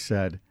always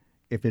said,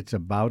 if it's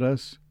about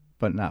us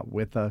but not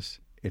with us,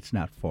 it's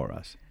not for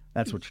us.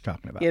 That's what you're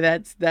talking about. Yeah,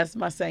 that's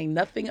my saying.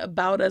 Nothing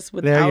about us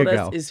without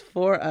us is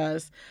for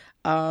us.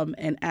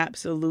 And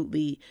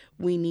absolutely,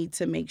 we need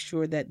to make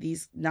sure that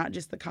these, not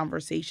just the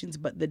conversations,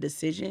 but the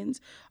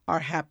decisions are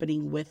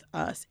happening with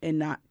us and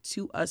not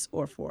to us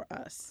or for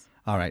us.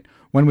 All right.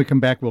 When we come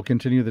back, we'll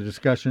continue the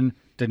discussion.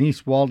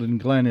 Denise-Walden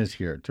Glenn is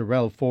here.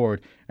 Tyrell Ford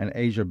and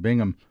Asia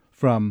Bingham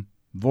from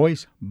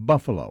Voice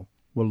Buffalo.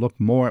 We'll look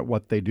more at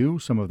what they do,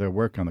 some of their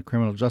work on the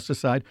criminal justice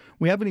side.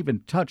 We haven't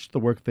even touched the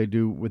work they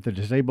do with the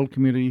disabled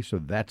community,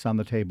 so that's on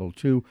the table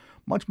too.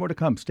 Much more to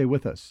come. Stay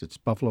with us. It's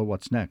Buffalo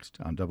What's Next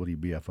on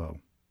WBFO.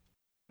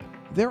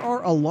 There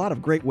are a lot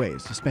of great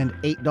ways to spend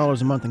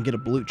 $8 a month and get a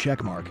blue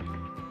check mark.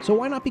 So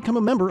why not become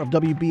a member of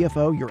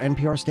WBFO, your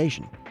NPR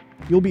station?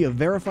 You'll be a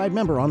verified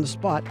member on the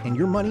spot, and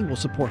your money will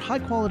support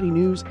high-quality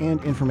news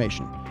and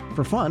information.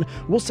 For fun,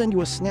 we'll send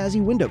you a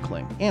snazzy window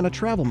cling and a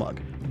travel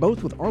mug,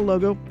 both with our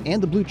logo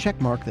and the blue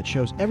check mark that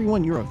shows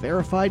everyone you're a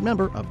verified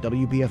member of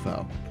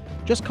WBFO.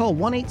 Just call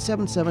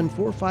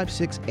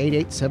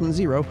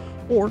 1-877-456-8870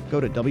 or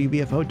go to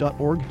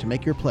WBFO.org to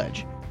make your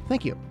pledge.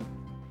 Thank you.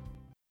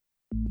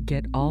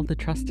 Get all the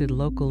trusted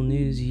local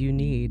news you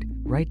need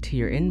right to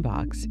your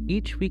inbox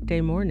each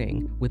weekday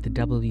morning with the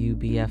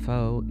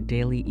WBFO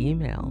Daily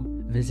Email.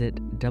 Visit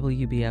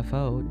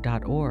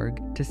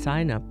WBFO.org to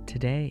sign up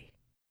today.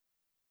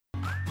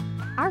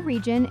 Our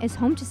region is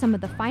home to some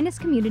of the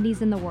finest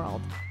communities in the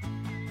world.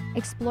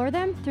 Explore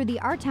them through the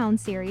Our Town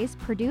series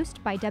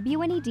produced by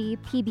WNED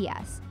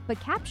PBS, but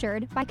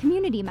captured by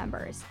community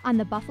members on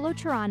the Buffalo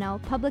Toronto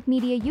Public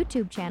Media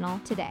YouTube channel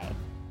today.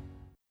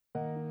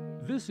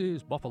 This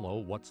is Buffalo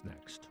What's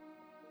Next,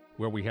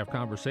 where we have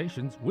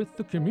conversations with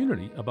the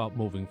community about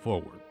moving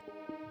forward.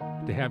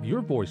 To have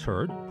your voice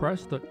heard,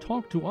 press the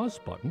Talk to Us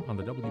button on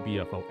the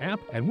WBFO app,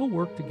 and we'll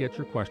work to get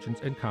your questions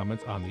and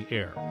comments on the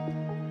air.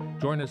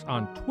 Join us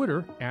on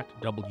Twitter at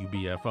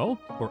WBFO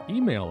or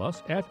email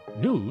us at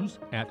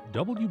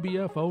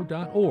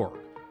news@wbfo.org.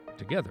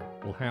 Together,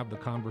 we'll have the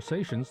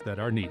conversations that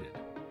are needed.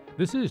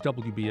 This is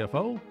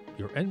WBFO,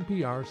 your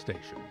NPR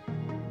station.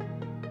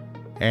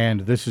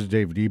 And this is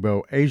Dave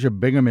Debo. Asia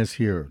Bingham is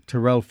here.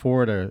 Tyrell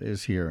Ford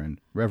is here. And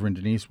Reverend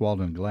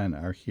Denise-Walden Glenn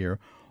are here.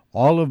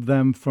 All of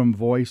them from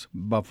Voice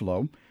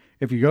Buffalo.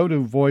 If you go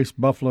to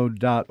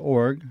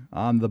voicebuffalo.org,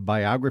 on the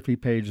biography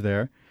page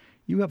there,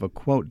 you have a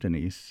quote,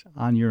 Denise,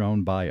 on your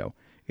own bio.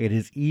 It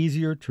is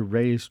easier to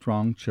raise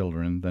strong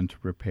children than to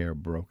repair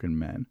broken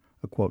men.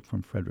 A quote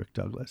from Frederick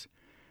Douglass.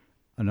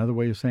 Another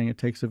way of saying it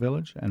takes a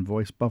village, and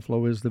Voice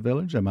Buffalo is the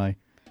village. Am I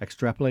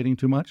extrapolating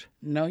too much?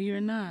 No,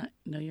 you're not.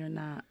 No, you're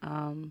not.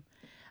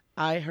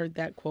 I heard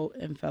that quote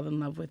and fell in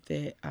love with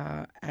it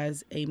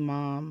as a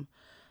mom.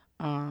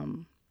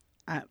 I'm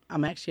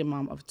actually a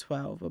mom of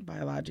 12, but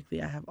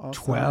biologically I have all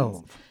 12.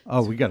 sons.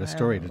 Oh, we got 12. a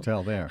story to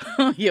tell there.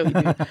 Yeah, we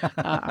do.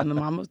 I'm the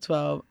mom of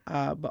 12,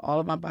 but all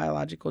of my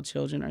biological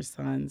children are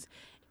sons,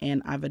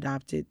 and I've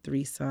adopted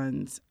 3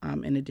 sons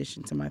in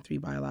addition to my 3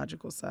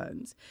 biological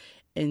sons.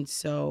 And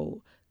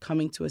so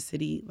coming to a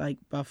city like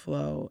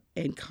Buffalo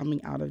and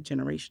coming out of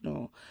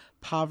generational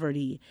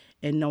poverty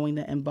and knowing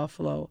that in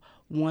Buffalo,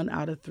 1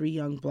 out of 3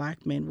 young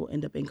Black men will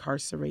end up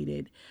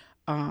incarcerated,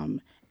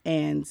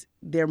 and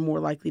they're more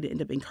likely to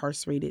end up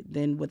incarcerated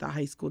than with a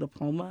high school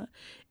diploma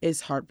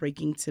is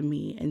heartbreaking to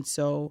me. And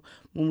so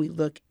when we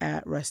look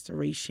at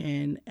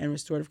restoration and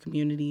restorative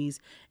communities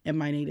and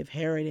my Native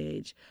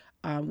heritage,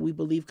 we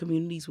believe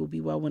communities will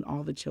be well when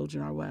all the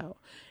children are well.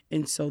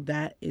 And so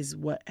that is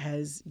what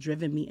has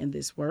driven me in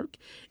this work,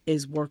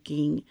 is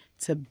working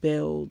to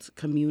build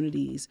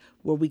communities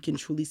where we can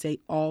truly say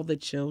all the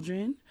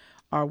children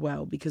are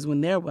well, because when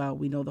they're well,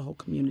 we know the whole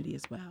community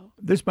is well.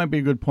 This might be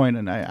a good point,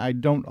 and I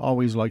don't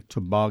always like to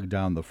bog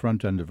down the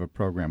front end of a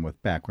program with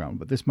background,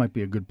 but this might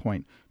be a good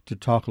point to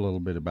talk a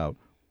little bit about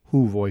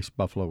who Voice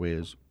Buffalo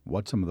is,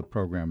 what some of the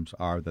programs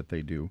are that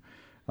they do.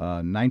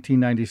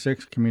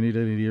 1996, community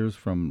leaders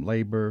from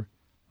labor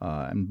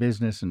and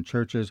business and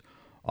churches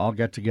all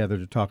got together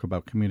to talk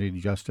about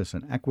community justice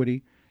and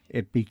equity.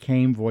 It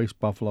became Voice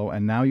Buffalo,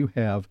 and now you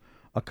have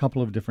a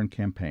couple of different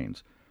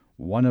campaigns.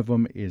 One of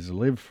them is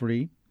Live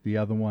Free. The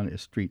other one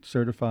is Street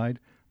Certified.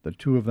 The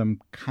two of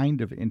them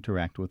kind of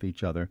interact with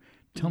each other.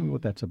 Tell me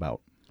what that's about.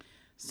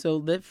 So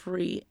Live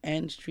Free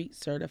and Street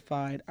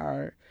Certified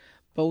are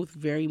both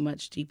very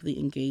much deeply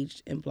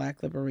engaged in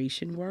Black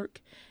liberation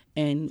work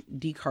and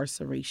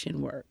decarceration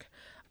work.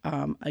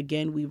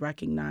 Again, we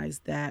recognize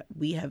that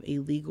we have a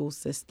legal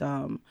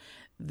system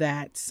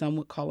that some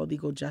would call a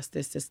legal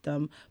justice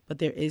system, but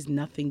there is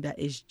nothing that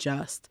is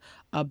just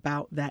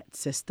about that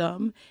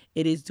system.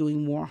 It is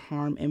doing more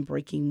harm and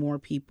breaking more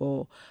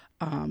people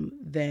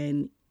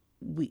than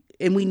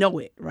we know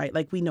it, right?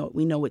 Like we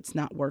know it's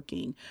not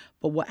working.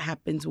 But what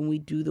happens when we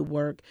do the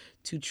work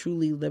to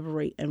truly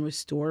liberate and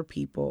restore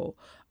people,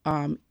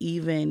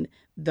 even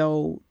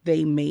though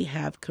they may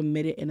have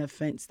committed an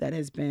offense that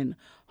has been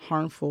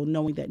harmful,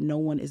 knowing that no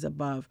one is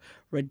above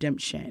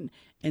redemption.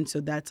 And so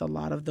that's a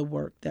lot of the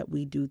work that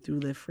we do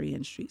through Live Free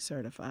and Street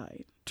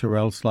Certified.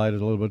 Tyrell, slide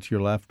it a little bit to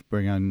your left,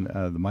 bring on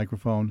the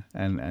microphone,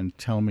 and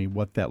tell me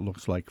what that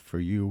looks like for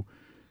you.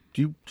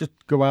 Do you just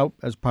go out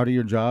as part of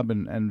your job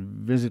and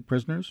visit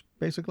prisoners,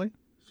 basically?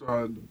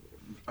 So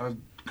I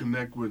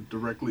connect with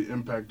directly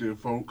impacted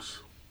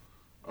folks.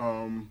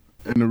 And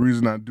the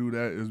reason I do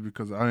that is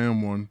because I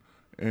am one,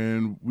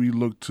 and we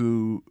look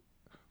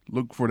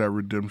for that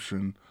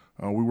redemption.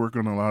 We work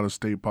on a lot of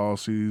state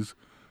policies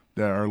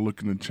that are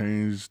looking to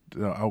change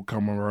the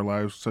outcome of our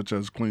lives, such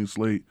as Clean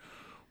Slate,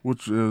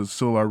 which is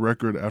still our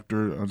record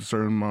after a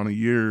certain amount of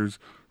years,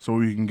 so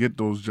we can get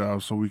those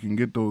jobs, so we can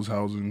get those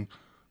housing,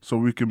 so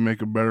we can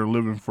make a better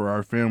living for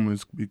our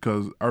families,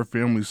 because our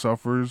family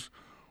suffers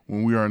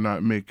when we are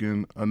not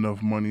making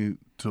enough money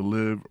to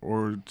live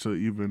or to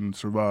even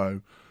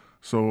survive.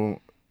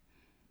 So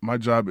my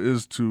job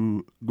is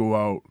to go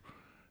out,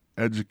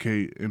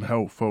 educate, and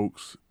help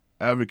folks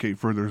advocate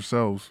for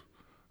themselves.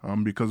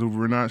 Because if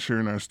we're not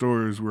sharing our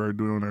stories, we're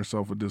doing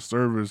ourselves a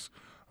disservice.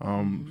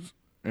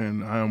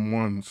 And I am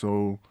one,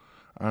 so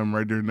I'm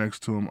right there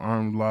next to him,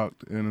 arms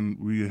locked, and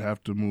we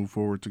have to move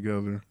forward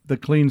together. The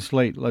Clean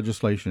Slate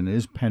legislation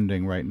is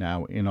pending right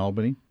now in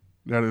Albany.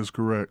 That is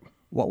correct.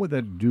 What would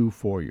that do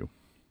for you?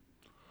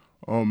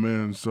 Oh,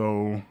 man,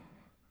 so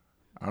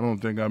I don't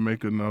think I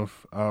make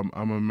enough. I'm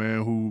a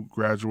man who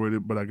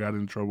graduated, but I got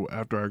in trouble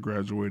after I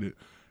graduated.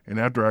 And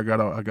after I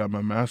got out, I got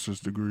my master's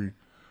degree.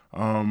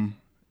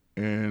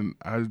 And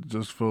I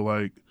just feel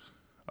like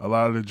a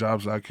lot of the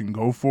jobs I can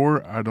go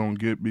for, I don't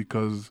get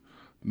because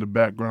the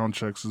background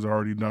checks is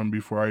already done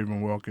before I even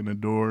walk in the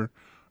door.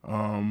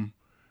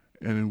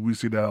 And we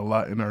see that a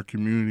lot in our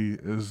community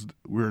is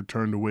we're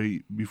turned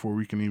away before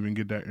we can even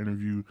get that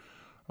interview.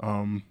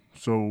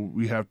 So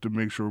we have to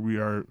make sure we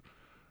are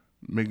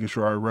making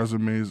sure our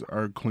resumes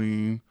are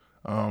clean,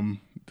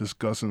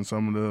 discussing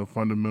some of the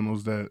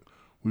fundamentals that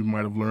we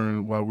might have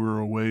learned while we were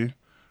away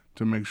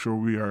to make sure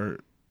we are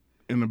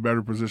in a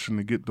better position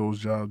to get those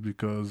jobs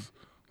because,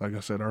 like I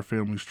said, our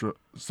family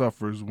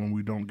suffers when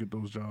we don't get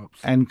those jobs.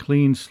 And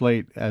Clean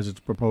Slate, as it's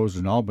proposed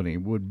in Albany,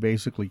 would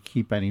basically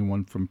keep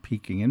anyone from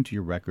peeking into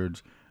your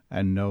records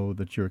and know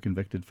that you're a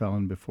convicted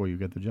felon before you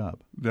get the job.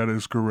 That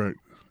is correct.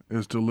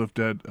 Is to lift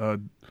that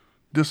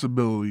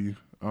disability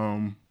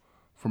from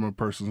a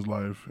person's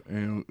life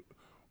and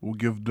will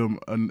give them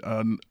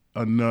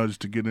a nudge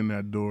to get in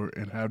that door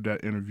and have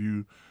that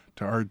interview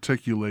to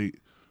articulate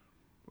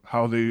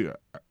how they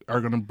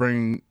are going to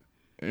bring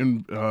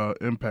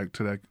impact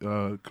to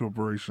that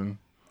corporation.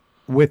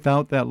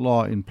 Without that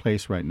law in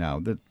place right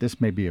now, this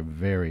may be a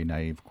very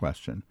naive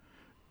question.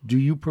 Do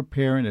you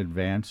prepare in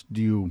advance?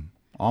 Do you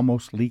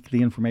almost leak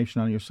the information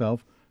on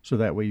yourself so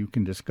that way you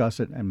can discuss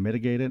it and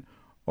mitigate it?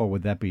 Or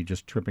would that be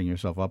just tripping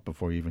yourself up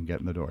before you even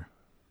get in the door?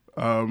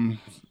 Honesty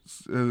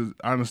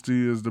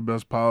is the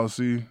best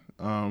policy.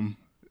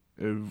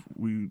 If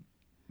we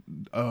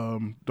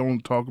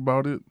don't talk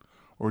about it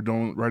or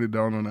don't write it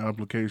down on an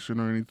application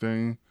or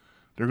anything,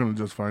 they're going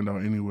to just find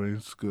out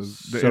anyways.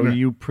 So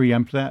you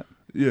preempt that?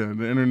 Yeah,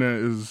 the internet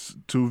is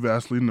too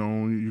vastly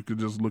known. You could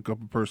just look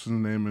up a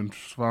person's name and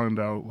find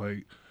out,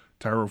 like,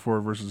 Tyrell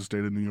Ford versus the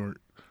state of New York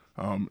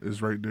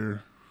is right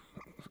there.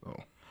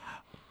 So.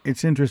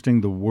 It's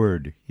interesting the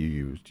word you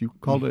used. You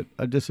called it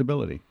a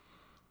disability.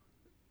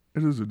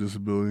 It is a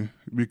disability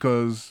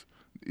because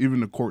even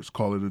the courts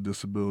call it a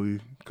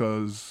disability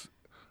because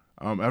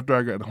after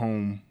I got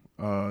home,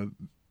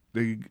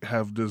 they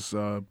have this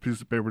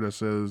piece of paper that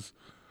says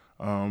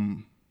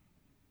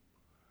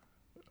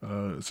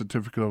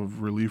Certificate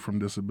of Relief from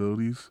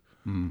Disabilities,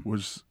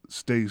 which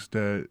states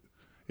that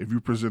if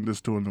you present this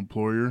to an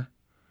employer,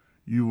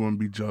 you won't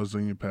be judged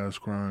on your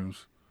past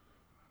crimes.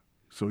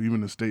 So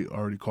even the state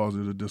already calls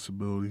it a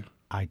disability.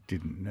 I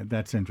didn't.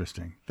 That's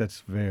interesting.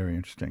 That's very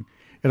interesting.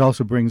 It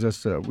also brings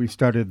us, we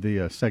started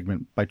the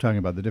segment by talking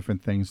about the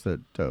different things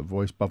that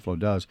Voice Buffalo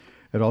does.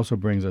 It also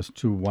brings us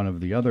to one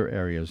of the other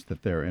areas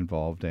that they're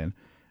involved in,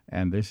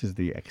 and this is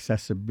the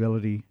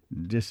Accessibility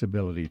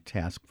Disability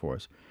Task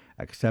Force.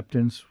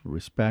 Acceptance,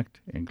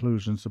 Respect,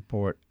 Inclusion,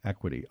 Support,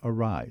 Equity,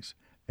 ARISE,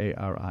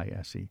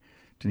 A-R-I-S-E.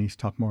 Denise,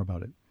 talk more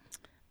about it.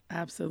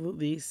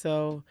 Absolutely.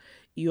 So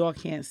you all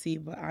can't see,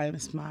 but I am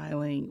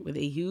smiling with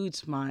a huge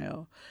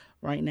smile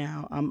right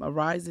now.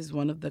 ARISE is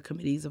one of the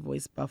committees of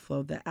Voice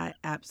Buffalo that I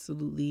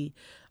absolutely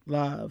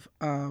love.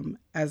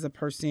 As a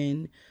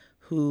person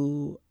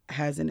who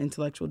has an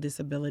intellectual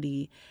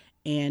disability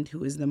and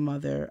who is the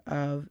mother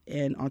of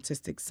an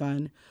autistic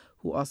son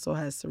who also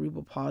has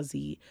cerebral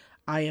palsy,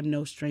 I am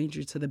no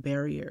stranger to the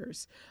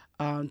barriers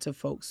to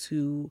folks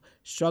who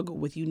struggle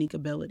with unique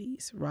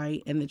abilities,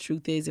 right? And the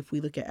truth is, if we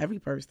look at every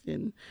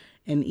person,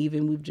 and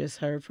even we've just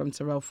heard from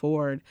Tyrell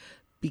Ford,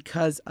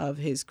 because of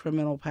his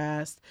criminal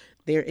past,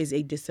 there is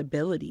a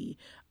disability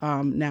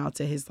now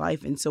to his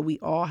life. And so we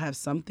all have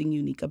something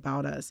unique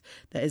about us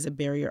that is a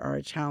barrier or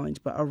a challenge.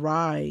 But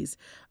Arise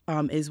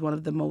is one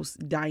of the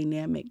most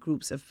dynamic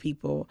groups of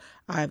people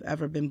I've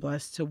ever been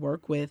blessed to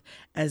work with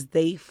as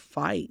they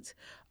fight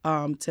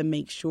to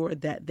make sure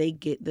that they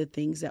get the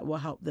things that will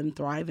help them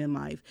thrive in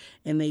life.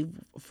 And they've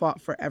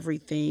fought for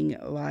everything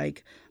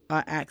like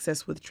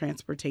access with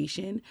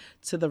transportation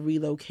to the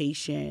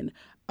relocation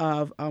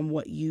of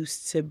what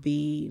used to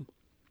be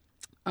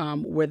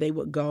where they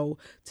would go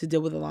to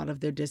deal with a lot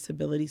of their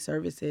disability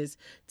services,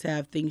 to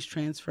have things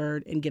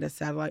transferred and get a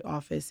satellite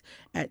office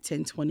at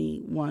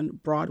 1021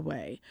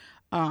 Broadway.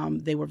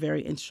 They were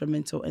very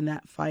instrumental in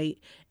that fight,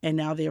 and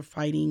now they're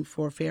fighting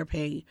for fair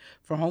pay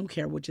for home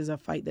care, which is a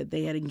fight that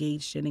they had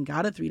engaged in and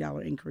got a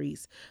 $3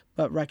 increase,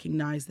 but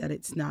recognized that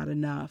it's not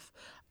enough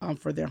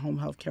for their home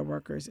health care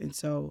workers. And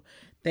so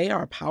they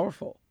are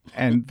powerful.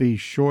 And the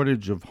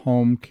shortage of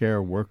home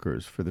care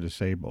workers for the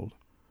disabled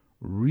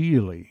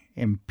really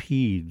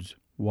impedes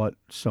what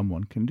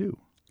someone can do.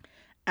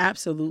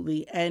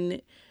 Absolutely.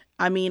 And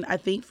I mean, I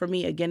think for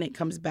me, again, it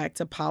comes back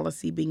to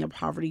policy being a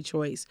poverty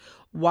choice.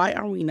 Why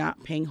are we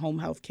not paying home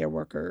health care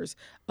workers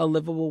a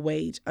livable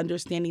wage,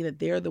 understanding that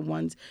they're the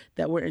ones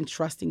that we're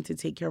entrusting to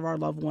take care of our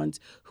loved ones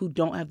who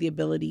don't have the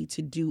ability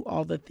to do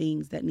all the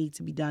things that need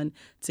to be done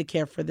to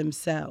care for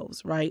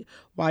themselves, right?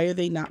 Why are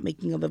they not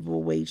making a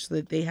livable wage so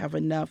that they have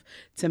enough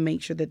to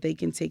make sure that they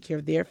can take care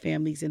of their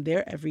families and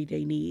their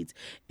everyday needs?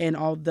 And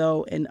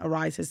although, and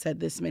Arise has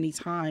said this many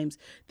times,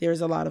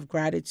 there's a lot of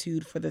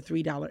gratitude for the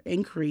 $3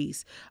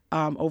 increase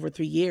over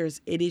 3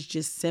 years, it is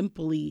just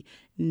simply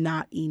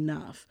not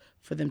enough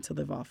for them to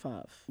live off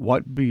of.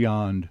 What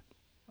beyond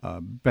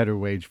better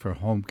wage for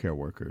home care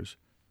workers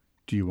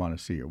do you want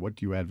to see, or what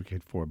do you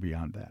advocate for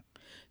beyond that?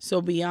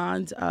 So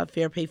beyond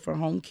fair pay for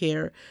home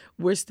care,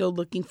 we're still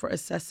looking for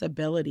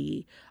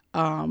accessibility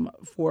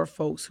for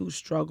folks who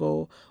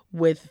struggle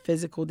with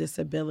physical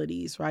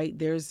disabilities, right?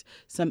 There's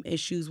some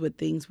issues with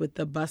things with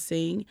the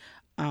busing.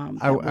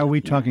 Are we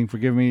talking,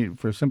 forgive me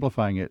for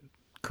simplifying it,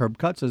 curb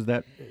cuts? Is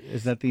that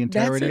the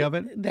entirety of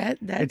it? That's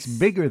it's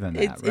bigger than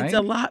that, right? It's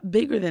a lot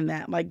bigger than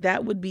that. Like,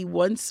 that would be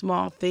one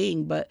small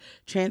thing, but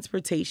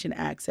transportation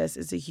access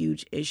is a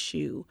huge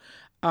issue.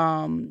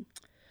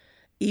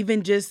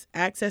 Even just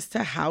access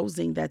to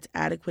housing that's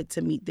adequate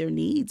to meet their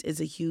needs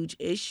is a huge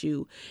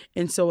issue.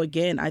 And so,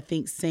 again, I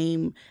think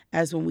same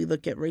as when we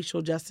look at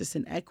racial justice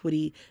and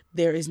equity,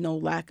 there is no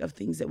lack of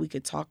things that we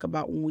could talk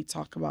about when we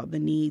talk about the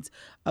needs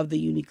of the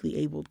uniquely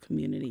abled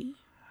community.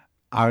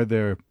 Are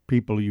there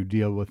people you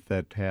deal with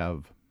that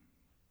have,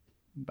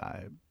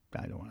 I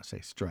don't want to say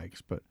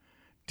strikes, but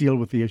deal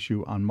with the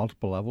issue on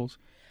multiple levels,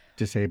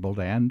 disabled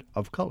and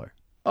of color?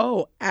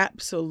 Oh,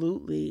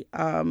 absolutely.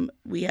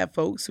 We have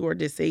folks who are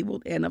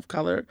disabled and of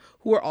color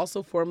who are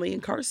also formerly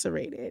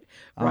incarcerated,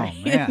 right?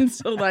 Oh, man. And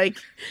so, like,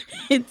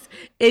 it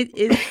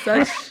is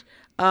such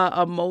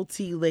a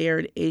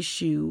multi-layered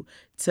issue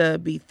to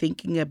be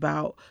thinking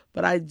about.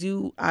 But I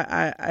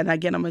and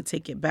again, I'm going to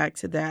take it back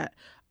to that.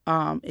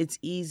 It's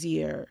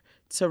easier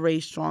to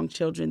raise strong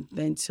children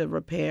than to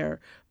repair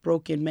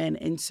broken men.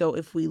 And so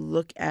if we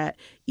look at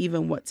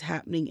even what's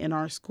happening in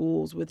our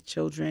schools with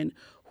children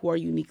who are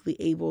uniquely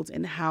abled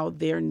and how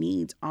their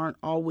needs aren't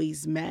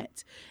always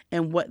met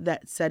and what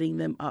that's setting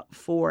them up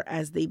for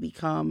as they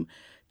become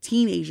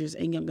teenagers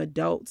and young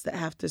adults that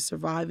have to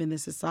survive in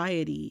this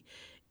society,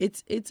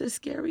 it's a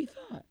scary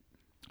thought.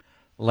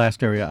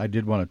 Last area I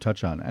did want to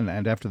touch on,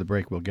 and after the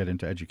break we'll get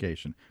into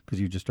education because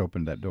you just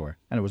opened that door,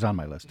 and it was on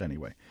my list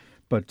anyway.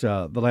 But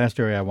the last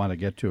area I want to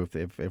get to,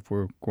 if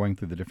we're going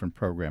through the different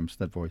programs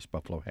that Voice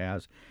Buffalo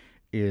has,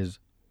 is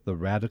the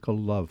Radical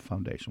Love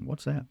Foundation.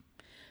 What's that?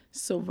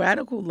 So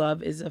Radical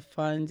Love is a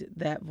fund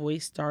that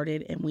Voice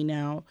started, and we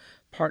now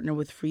partner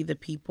with Free the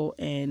People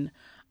and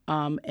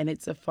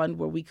it's a fund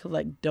where we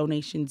collect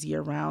donations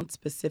year-round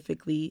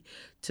specifically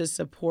to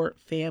support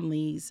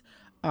families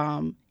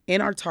in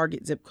our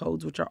target zip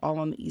codes, which are all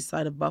on the east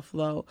side of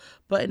Buffalo,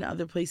 but in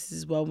other places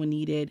as well when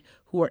needed,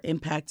 who are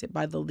impacted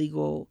by the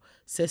legal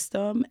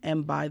system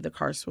and by the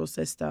carceral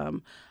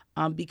system,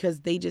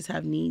 because they just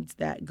have needs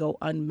that go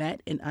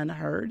unmet and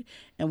unheard.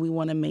 And we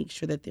want to make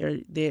sure that they're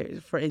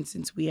there. For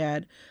instance, we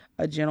had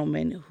a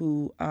gentleman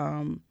who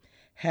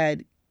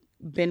had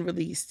been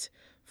released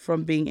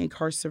from being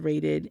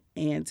incarcerated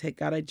and had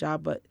got a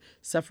job but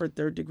suffered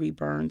third-degree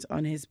burns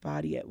on his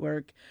body at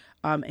work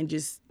and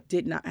just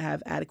did not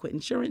have adequate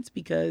insurance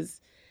because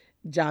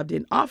job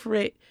didn't offer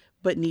it,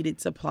 but needed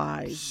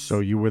supplies. So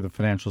you were the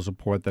financial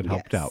support that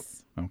helped out.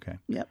 Okay.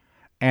 Yep.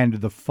 And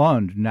the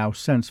fund, now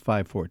since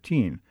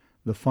 514,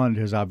 the fund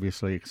has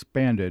obviously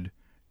expanded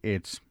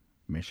its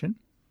mission?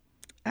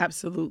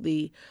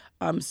 Absolutely.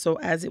 So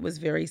as it was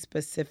very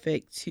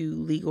specific to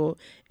legal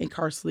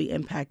incarceratedly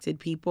impacted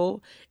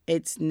people,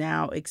 it's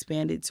now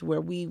expanded to where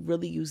we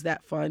really use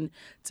that fund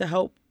to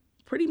help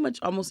pretty much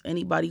almost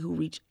anybody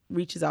who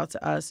reaches out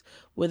to us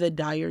with a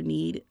dire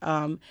need.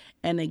 And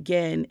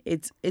again,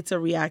 it's a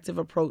reactive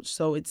approach,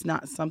 so it's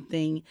not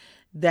something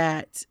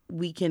that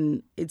we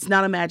can, it's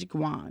not a magic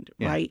wand,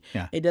 right?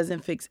 Yeah. It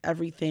doesn't fix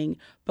everything,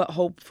 but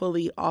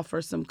hopefully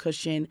offer some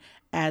cushion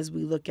as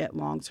we look at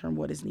long-term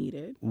what is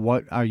needed.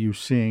 What are you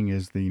seeing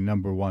is the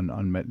number one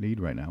unmet need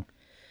right now?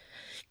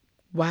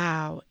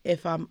 Wow.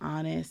 If I'm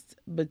honest,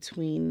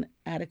 between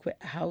adequate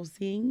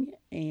housing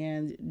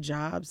and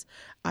jobs,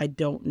 I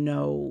don't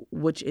know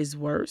which is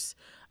worse.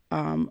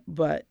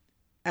 But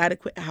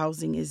adequate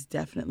housing is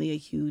definitely a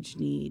huge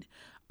need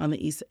on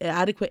the East.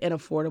 Adequate and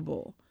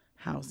affordable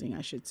housing,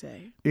 I should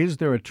say. Is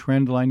there a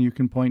trend line you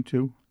can point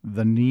to?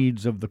 The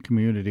needs of the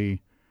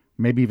community,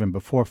 maybe even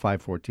before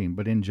 514,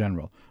 but in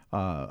general,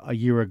 a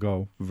year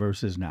ago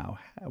versus now.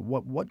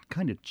 What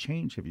kind of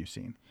change have you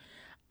seen?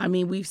 I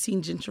mean, we've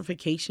seen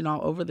gentrification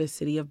all over the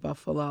city of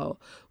Buffalo.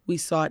 We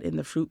saw it in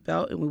the Fruit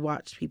Belt, and we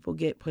watched people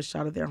get pushed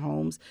out of their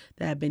homes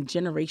that have been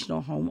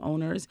generational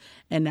homeowners.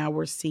 And now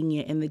we're seeing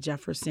it in the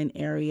Jefferson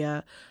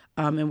area,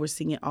 and we're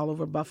seeing it all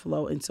over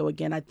Buffalo. And so,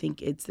 again, I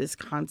think it's this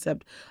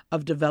concept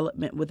of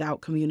development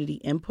without community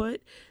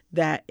input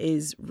that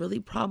is really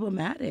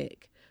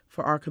problematic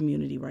for our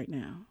community right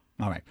now.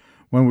 All right.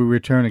 When we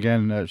return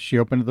again, she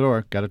opened the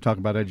door. Got to talk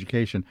about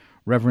education.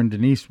 Reverend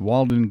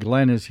Denise-Walden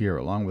Glenn is here,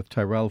 along with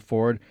Tyrell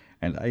Ford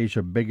and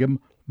Aisha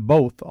Bigham,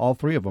 all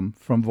three of them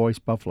from Voice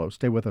Buffalo.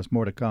 Stay with us.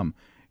 More to come.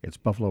 It's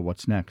Buffalo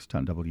What's Next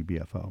on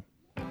WBFO.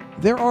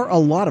 There are a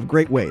lot of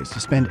great ways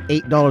to spend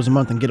 $8 a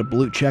month and get a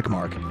blue check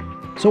mark.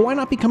 So why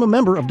not become a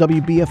member of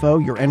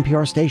WBFO, your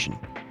NPR station?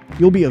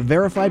 You'll be a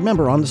verified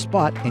member on the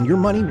spot, and your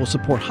money will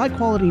support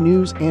high-quality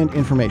news and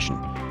information.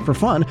 For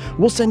fun,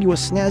 we'll send you a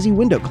snazzy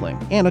window cling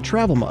and a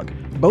travel mug,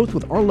 both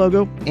with our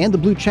logo and the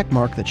blue check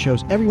mark that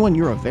shows everyone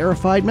you're a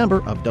verified member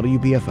of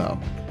WBFO.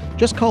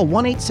 Just call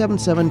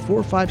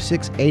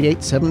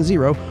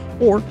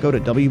 1-877-456-8870 or go to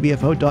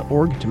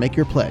WBFO.org to make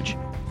your pledge.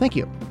 Thank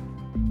you.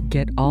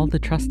 Get all the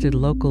trusted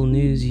local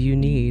news you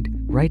need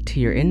right to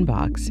your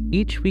inbox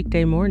each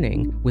weekday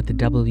morning with the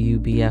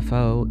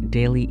WBFO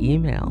Daily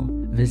Email.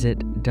 Visit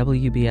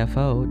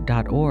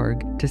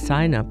WBFO.org to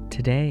sign up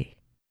today.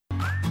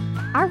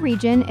 Our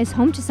region is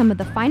home to some of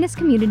the finest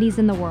communities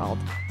in the world.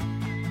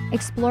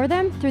 Explore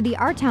them through the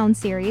Our Town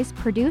series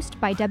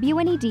produced by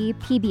WNED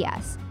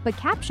PBS, but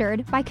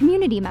captured by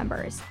community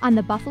members on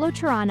the Buffalo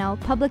Toronto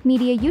Public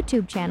Media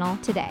YouTube channel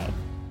today.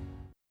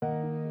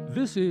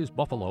 This is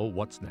Buffalo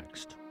What's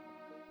Next,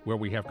 where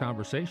we have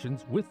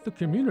conversations with the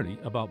community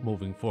about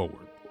moving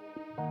forward.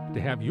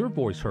 To have your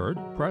voice heard,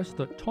 press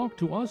the Talk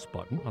to Us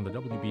button on the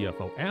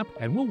WBFO app,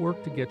 and we'll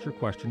work to get your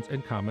questions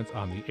and comments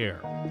on the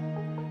air.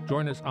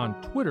 Join us on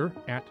Twitter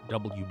at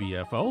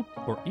WBFO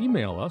or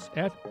email us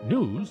at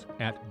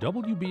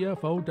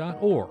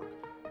news@wbfo.org.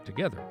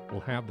 Together, we'll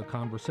have the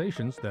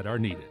conversations that are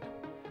needed.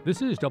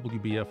 This is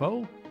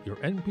WBFO, your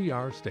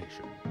NPR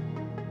station.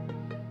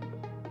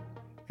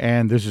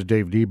 And this is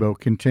Dave Debo,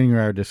 continuing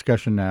our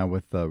discussion now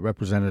with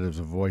representatives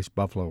of Voice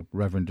Buffalo.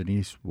 Reverend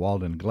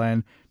Denise-Walden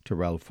Glenn,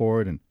 Tyrell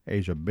Ford, and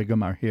Aisha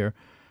Bigham are here.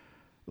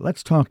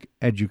 Let's talk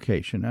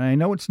education. And I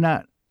know it's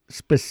not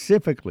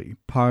specifically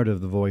part of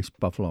the Voice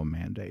Buffalo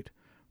mandate,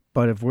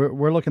 but if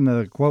we're looking at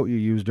the quote you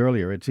used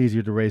earlier, it's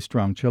easier to raise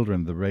strong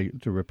children than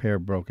to repair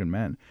broken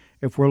men.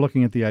 If we're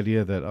looking at the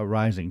idea that a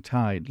rising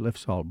tide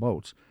lifts all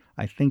boats,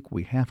 I think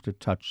we have to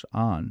touch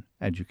on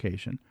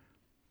education.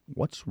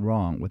 What's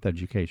wrong with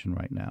education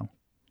right now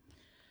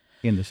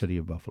in the city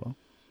of Buffalo?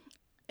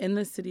 In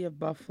the city of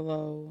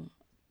Buffalo,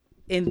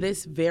 in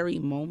this very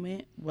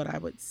moment, what I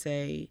would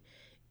say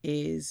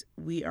is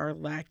we are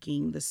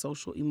lacking the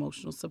social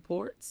emotional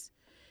supports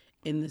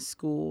in the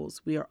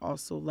schools. We are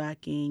also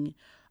lacking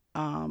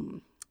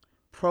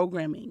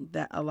programming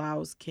that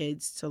allows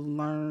kids to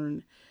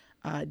learn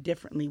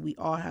differently. We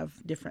all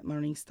have different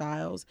learning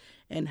styles,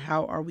 and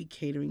how are we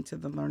catering to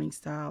the learning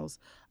styles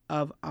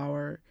of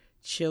our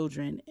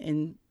children?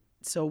 And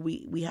so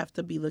we have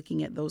to be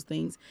looking at those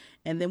things,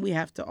 and then we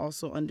have to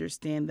also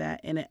understand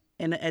that in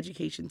an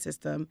education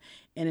system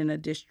and in a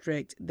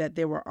district that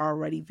there were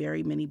already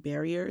very many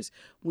barriers.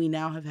 We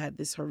now have had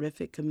this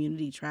horrific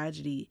community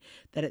tragedy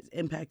that has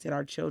impacted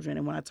our children.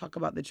 And when I talk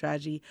about the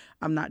tragedy,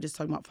 I'm not just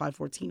talking about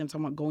 514. I'm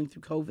talking about going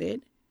through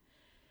COVID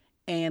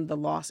and the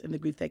loss and the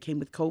grief that came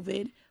with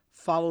COVID,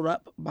 followed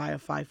up by a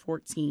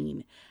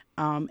 514.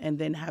 And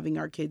then having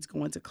our kids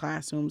go into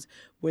classrooms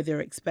where they're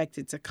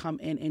expected to come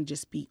in and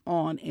just be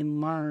on and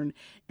learn,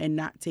 and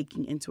not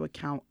taking into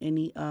account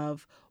any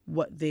of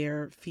what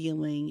they're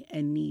feeling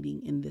and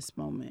needing in this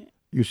moment.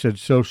 You said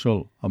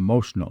social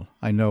emotional.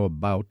 I know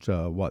about,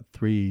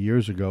 3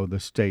 years ago, the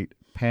state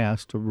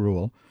passed a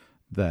rule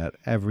that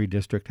every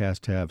district has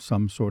to have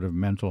some sort of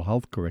mental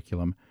health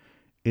curriculum.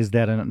 Is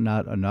that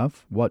not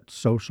enough? What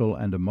social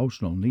and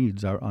emotional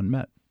needs are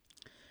unmet?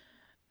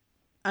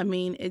 I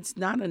mean, it's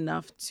not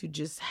enough to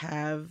just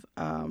have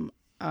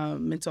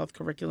mental health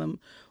curriculum,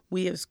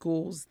 we have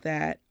schools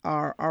that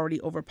are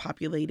already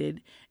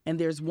overpopulated, and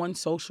there's one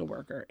social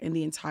worker in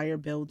the entire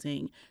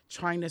building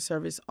trying to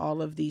service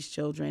all of these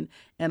children,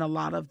 and a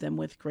lot of them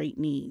with great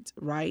needs,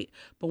 right?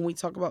 But when we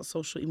talk about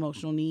social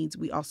emotional needs,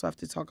 we also have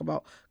to talk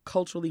about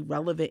culturally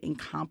relevant and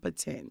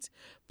competent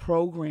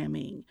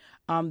programming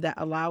that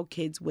allow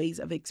kids ways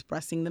of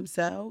expressing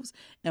themselves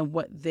and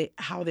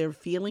how they're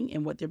feeling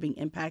and what they're being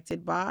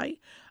impacted by.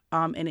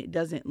 And it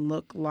doesn't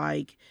look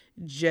like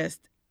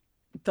just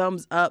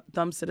thumbs up,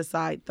 thumbs to the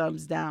side,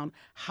 thumbs down.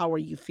 How are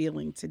you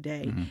feeling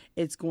today? Mm-hmm.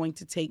 It's going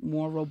to take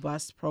more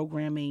robust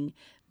programming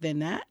than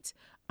that.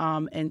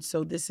 And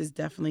so this is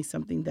definitely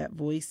something that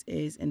Voice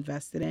is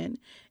invested in.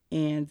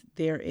 And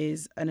there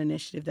is an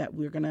initiative that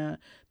we're going to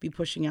be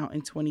pushing out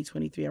in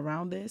 2023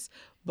 around this.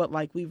 But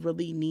like, we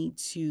really need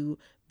to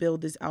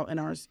build this out in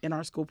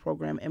our school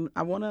program. And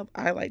I want to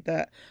highlight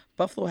that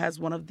Buffalo has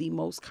one of the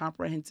most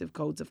comprehensive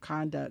codes of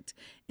conduct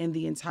in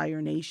the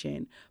entire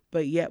nation,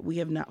 but yet we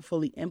have not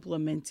fully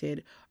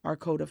implemented our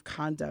code of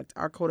conduct.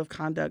 Our code of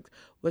conduct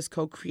was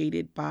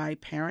co-created by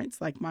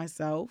parents like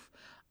myself,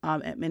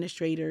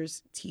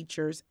 administrators,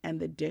 teachers,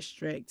 and the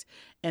district.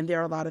 And there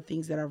are a lot of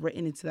things that are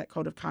written into that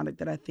code of conduct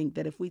that I think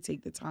that if we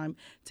take the time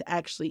to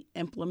actually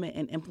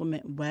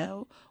implement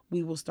well,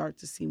 we will start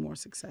to see more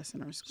success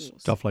in our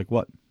schools. Stuff like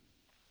what?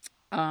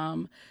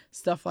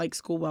 Stuff like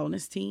school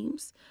wellness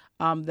teams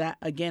that,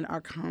 again,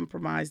 are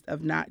comprised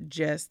of not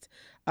just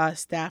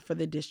staff for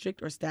the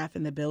district or staff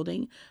in the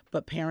building,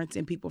 but parents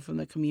and people from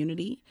the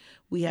community.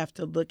 We have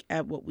to look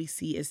at what we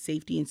see as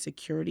safety and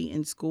security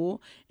in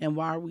school, and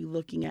why are we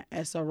looking at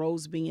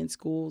SROs being in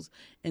schools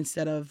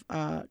instead of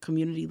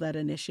community-led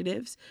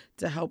initiatives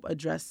to help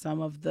address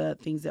some of the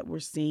things that we're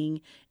seeing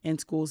in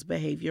schools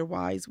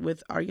behavior-wise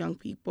with our young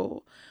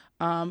people.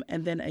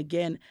 And then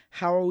again,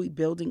 how are we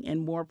building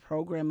in more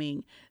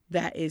programming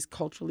that is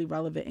culturally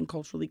relevant and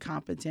culturally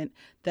competent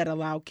that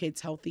allow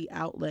kids healthy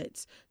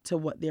outlets to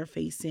what they're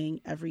facing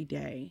every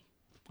day?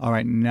 All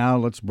right, now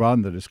let's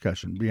broaden the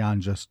discussion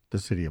beyond just the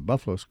City of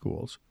Buffalo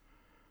schools.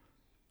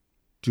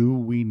 Do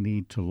we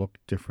need to look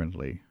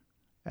differently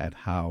at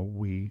how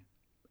we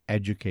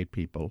educate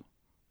people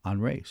on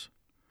race?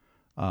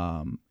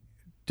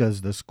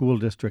 Does the school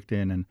district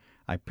and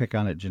I pick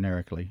on it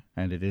generically,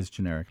 and it is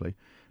generically,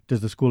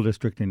 does the school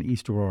district in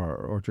East Aurora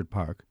or Orchard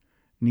Park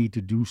need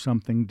to do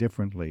something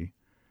differently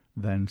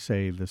than,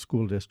 say, the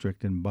school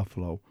district in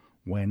Buffalo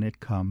when it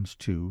comes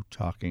to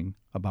talking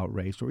about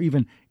race, or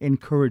even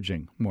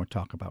encouraging more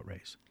talk about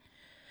race?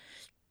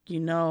 You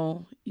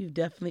know, you've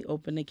definitely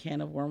opened a can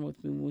of worms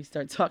with me when we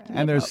start talking.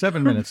 And there's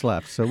 7 minutes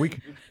left, so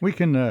we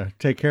can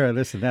take care of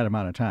this in that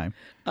amount of time.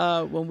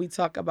 When we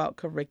talk about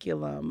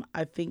curriculum,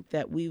 I think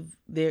that we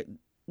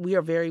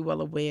are very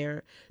well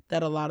aware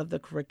that a lot of the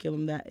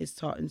curriculum that is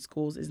taught in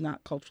schools is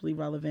not culturally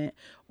relevant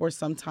or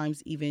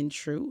sometimes even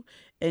true.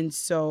 And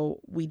so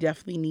we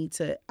definitely need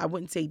to, I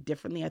wouldn't say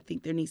differently, I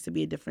think there needs to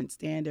be a different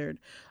standard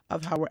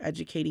of how we're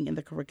educating in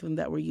the curriculum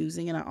that we're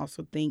using. And I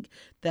also think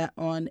that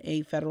on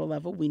a federal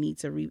level, we need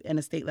to, and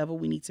a state level,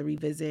 we need to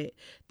revisit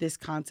this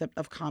concept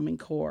of Common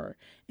Core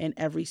and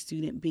every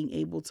student being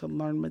able to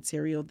learn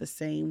material the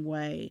same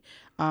way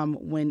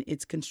when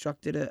it's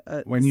constructed.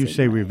 When you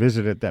say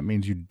revisit it, that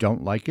means you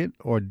don't like it,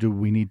 or do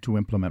we need to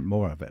implement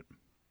more of it?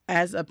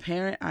 As a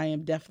parent, I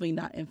am definitely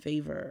not in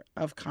favor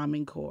of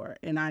Common Core,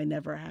 and I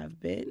never have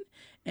been,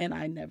 and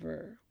I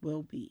never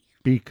will be.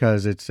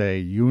 Because it's a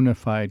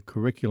unified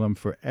curriculum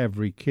for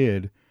every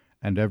kid,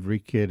 and every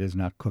kid is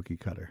not cookie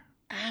cutter.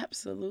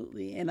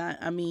 Absolutely. And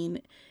I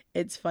mean,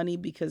 it's funny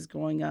because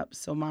growing up,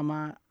 so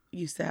Mama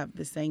used to have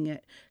the saying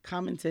that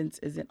common sense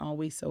isn't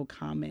always so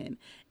common.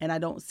 And I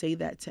don't say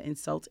that to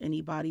insult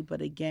anybody,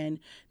 but again,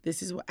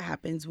 this is what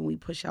happens when we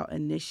push out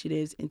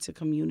initiatives into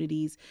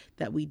communities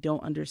that we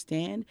don't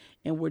understand,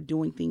 and we're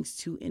doing things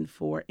to and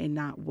for and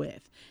not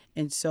with.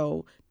 And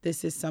so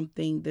this is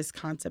something, this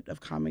concept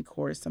of Common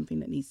Core is something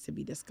that needs to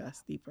be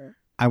discussed deeper.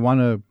 I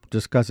want to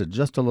discuss it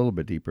just a little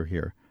bit deeper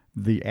here.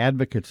 The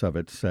advocates of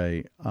it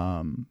say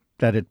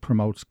that it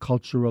promotes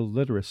cultural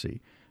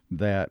literacy,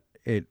 that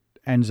it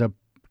ends up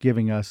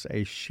giving us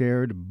a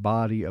shared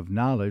body of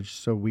knowledge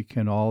so we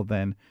can all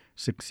then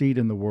succeed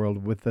in the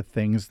world with the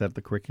things that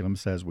the curriculum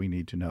says we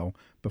need to know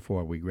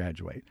before we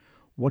graduate.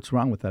 What's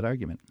wrong with that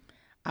argument?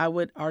 I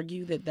would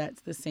argue that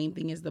that's the same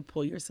thing as the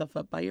pull yourself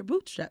up by your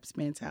bootstraps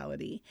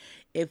mentality.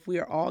 If we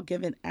are all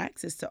given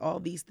access to all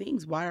these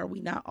things, why are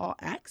we not all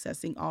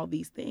accessing all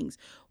these things?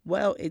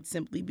 Well, it's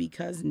simply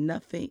because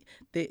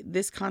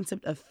this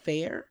concept of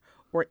fair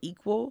or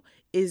equal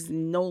is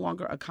no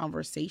longer a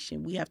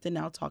conversation. We have to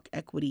now talk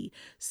equity.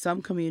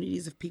 Some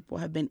communities of people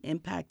have been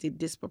impacted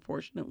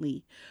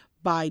disproportionately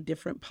by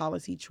different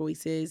policy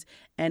choices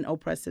and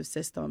oppressive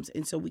systems.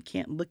 And so we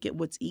can't look at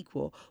what's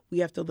equal. We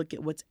have to look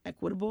at what's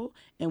equitable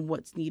and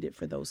what's needed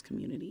for those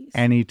communities.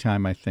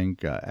 Anytime I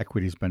think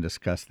equity's been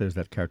discussed, there's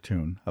that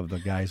cartoon of the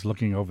guys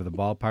looking over the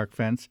ballpark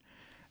fence.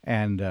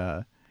 And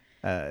the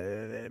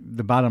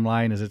bottom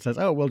line is it says,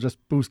 oh, we'll just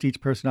boost each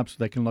person up so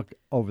they can look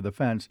over the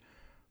fence.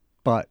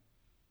 But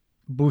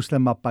boost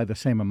them up by the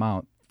same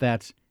amount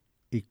that's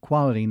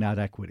equality, not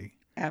equity.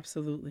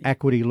 Absolutely.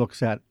 Equity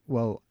looks at,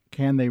 well,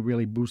 can they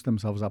really boost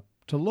themselves up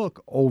to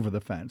look over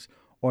the fence?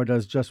 Or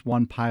does just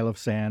one pile of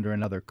sand or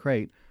another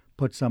crate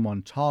put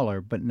someone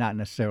taller but not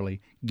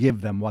necessarily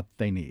give them what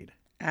they need?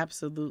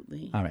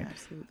 Absolutely. All right.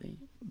 Absolutely.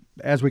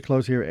 As we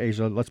close here,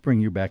 Asia, let's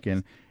bring you back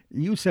in.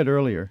 You said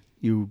earlier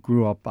you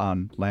grew up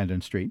on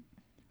Landon Street.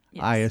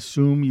 Yes. I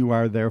assume you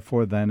are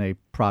therefore then a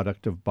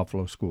product of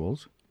Buffalo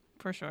schools.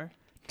 For sure.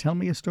 Tell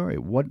me a story.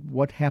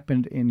 What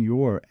happened in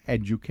your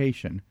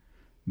education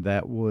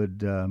that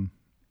would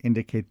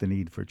indicate the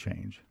need for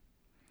change?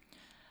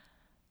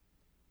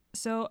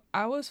 So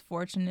I was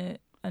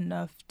fortunate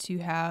enough to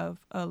have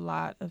a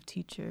lot of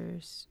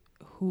teachers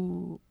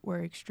who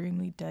were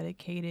extremely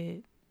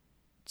dedicated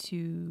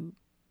to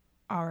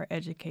our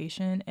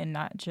education, and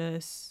not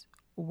just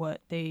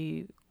what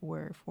they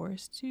were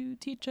forced to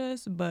teach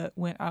us, but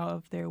went out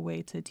of their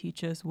way to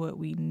teach us what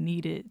we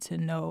needed to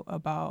know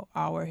about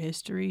our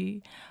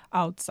history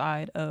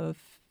outside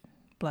of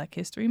Black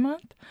History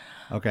Month.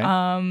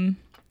 Okay.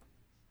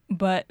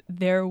 But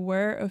there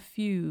were a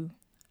few.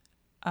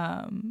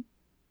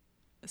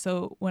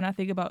 So when I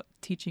think about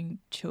teaching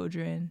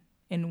children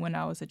and when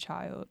I was a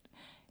child,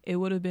 it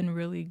would have been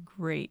really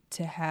great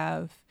to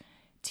have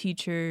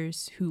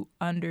teachers who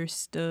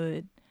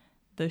understood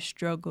the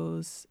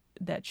struggles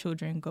that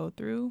children go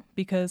through.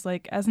 Because,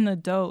 like, as an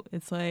adult,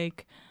 it's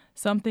like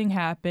something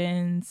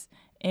happens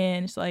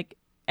and it's like,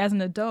 as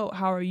an adult,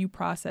 how are you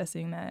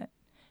processing that?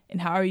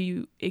 And how are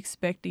you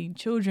expecting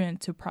children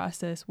to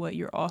process what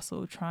you're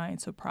also trying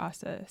to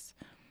process,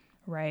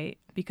 right?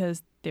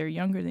 Because they're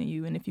younger than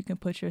you. And if you can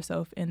put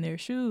yourself in their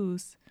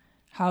shoes,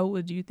 how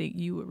would you think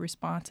you would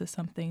respond to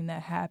something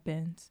that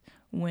happens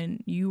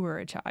when you were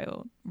a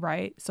child,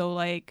 right? So,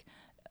 like,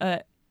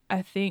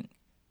 I think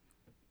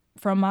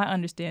from my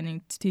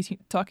understanding,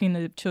 talking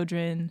to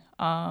children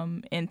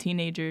and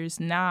teenagers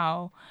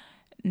now,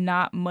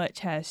 not much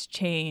has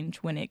changed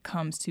when it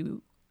comes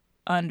to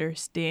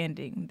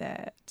understanding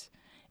that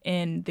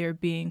and there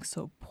being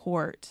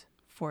support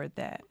for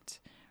that,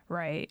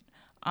 right?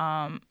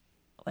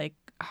 Like,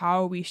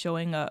 how are we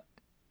showing up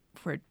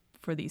for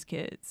these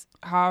kids?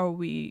 How are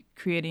we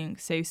creating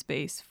safe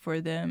space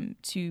for them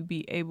to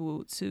be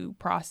able to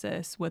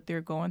process what they're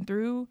going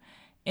through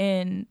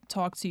and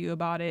talk to you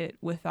about it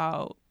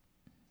without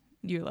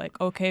you're like,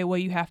 okay, well,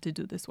 you have to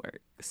do this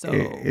work. So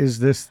is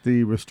this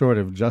the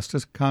restorative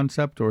justice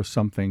concept or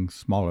something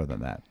smaller than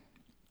that?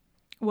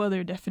 Well,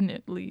 they're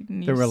definitely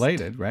they're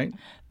related, right?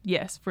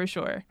 Yes, for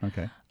sure.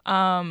 Okay.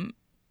 And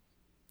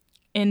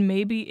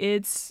maybe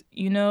it's,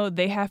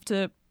 they have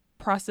to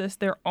process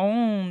their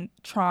own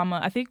trauma.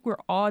 I think we're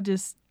all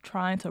just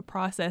trying to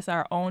process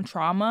our own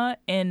trauma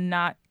and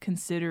not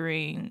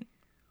considering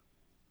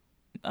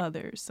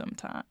others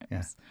sometimes.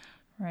 Yeah.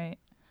 Right.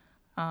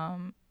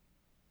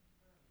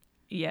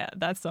 Yeah,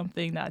 that's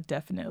something that I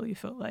definitely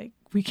feel like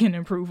we can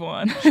improve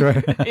on. Sure.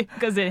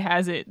 Because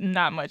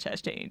not much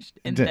has changed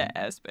in that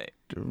aspect.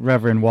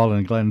 Reverend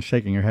Walden Glenn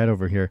shaking her head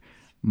over here,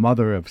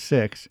 mother of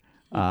 6.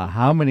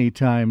 How many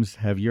times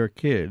have your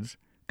kids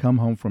come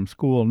home from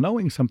school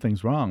knowing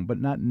something's wrong, but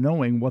not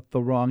knowing what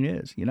the wrong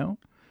is,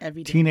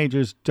 Every day.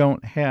 Teenagers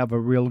don't have a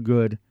real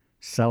good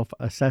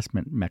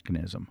self-assessment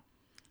mechanism.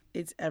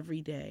 It's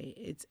every day.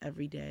 It's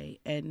every day.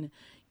 And,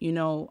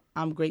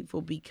 I'm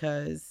grateful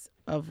because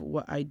of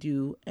what I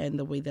do and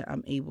the way that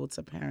I'm able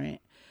to parent.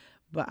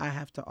 But I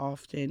have to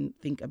often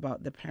think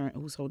about the parent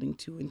who's holding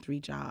 2 and 3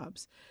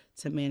 jobs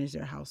to manage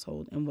their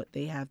household and what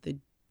they have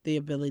the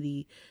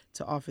ability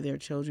to offer their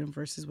children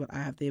versus what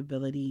I have the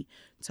ability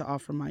to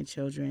offer my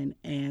children.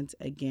 And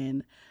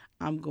again,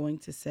 I'm going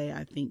to say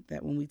I think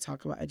that when we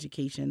talk about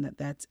education,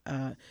 that's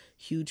a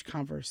huge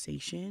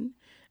conversation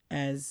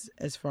as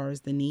far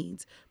as the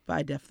needs. But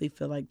I definitely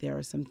feel like there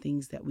are some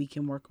things that we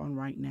can work on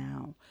right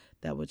now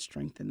that would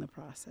strengthen the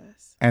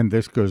process. And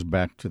this goes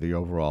back to the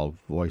overall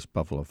Voice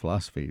Buffalo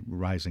philosophy,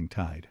 rising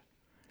tide.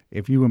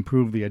 If you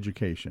improve the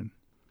education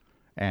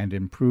and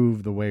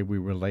improve the way we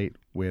relate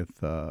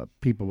with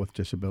people with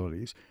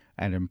disabilities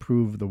and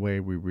improve the way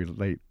we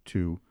relate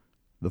to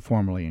the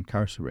formerly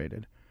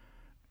incarcerated,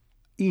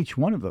 each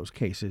one of those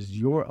cases,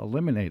 you're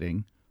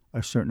eliminating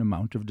a certain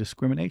amount of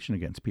discrimination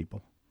against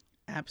people.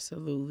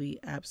 Absolutely,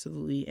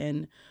 absolutely.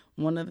 And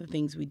one of the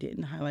things we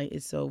didn't highlight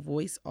is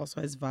Voice also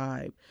has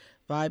Vibe.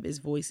 Vibe is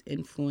Voice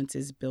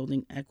Influences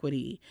Building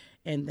Equity,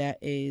 and that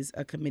is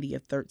a committee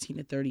of 13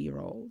 to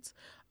 30-year-olds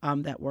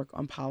that work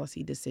on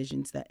policy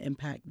decisions that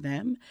impact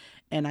them.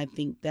 And I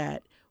think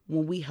that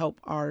when we help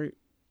our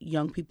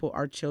young people,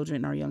 our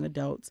children, our young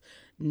adults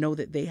know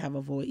that they have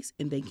a voice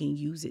and they can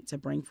use it to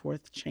bring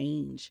forth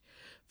change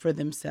for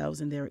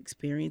themselves and their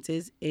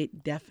experiences,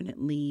 it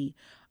definitely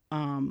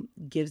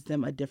gives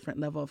them a different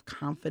level of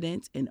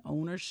confidence and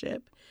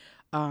ownership,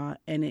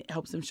 and it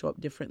helps them show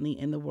up differently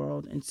in the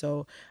world. And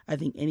so I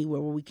think anywhere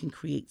where we can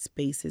create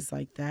spaces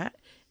like that,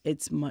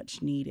 it's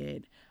much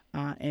needed.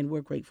 And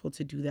we're grateful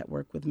to do that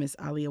work with Miss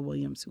Alia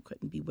Williams, who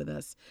couldn't be with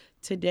us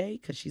today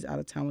because she's out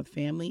of town with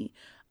family.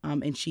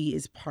 And she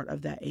is part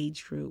of that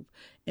age group,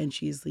 and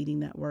she is leading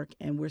that work,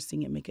 and we're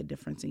seeing it make a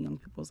difference in young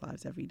people's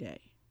lives every day.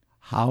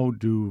 How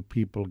do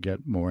people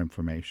get more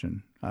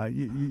information?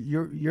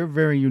 You're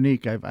very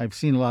unique. I've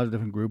seen a lot of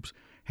different groups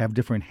have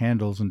different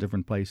handles in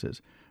different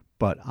places,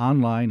 but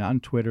online, on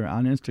Twitter,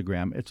 on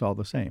Instagram, it's all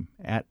the same.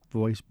 At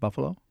Voice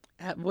Buffalo?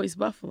 At Voice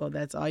Buffalo.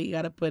 That's all you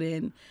got to put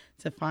in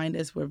to find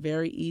us. We're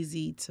very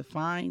easy to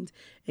find,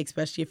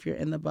 especially if you're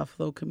in the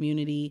Buffalo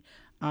community.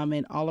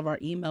 And all of our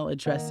email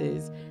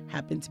addresses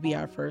happen to be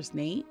our first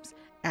names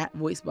at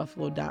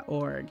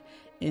voicebuffalo.org.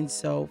 And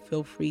so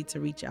feel free to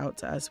reach out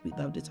to us. We'd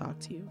love to talk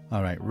to you.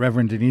 All right.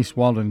 Reverend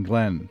Denise-Walden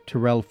Glenn,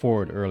 Tyrell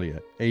Ford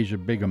earlier, Asia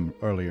Bigham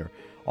earlier,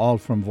 all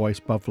from Voice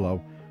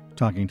Buffalo,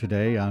 talking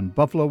today on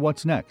Buffalo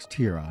What's Next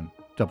here on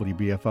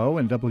WBFO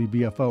and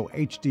WBFO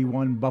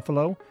HD1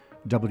 Buffalo,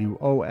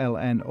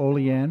 WOLN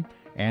Olean,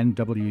 and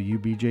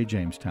WUBJ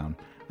Jamestown.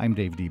 I'm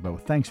Dave Debo.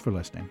 Thanks for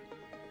listening.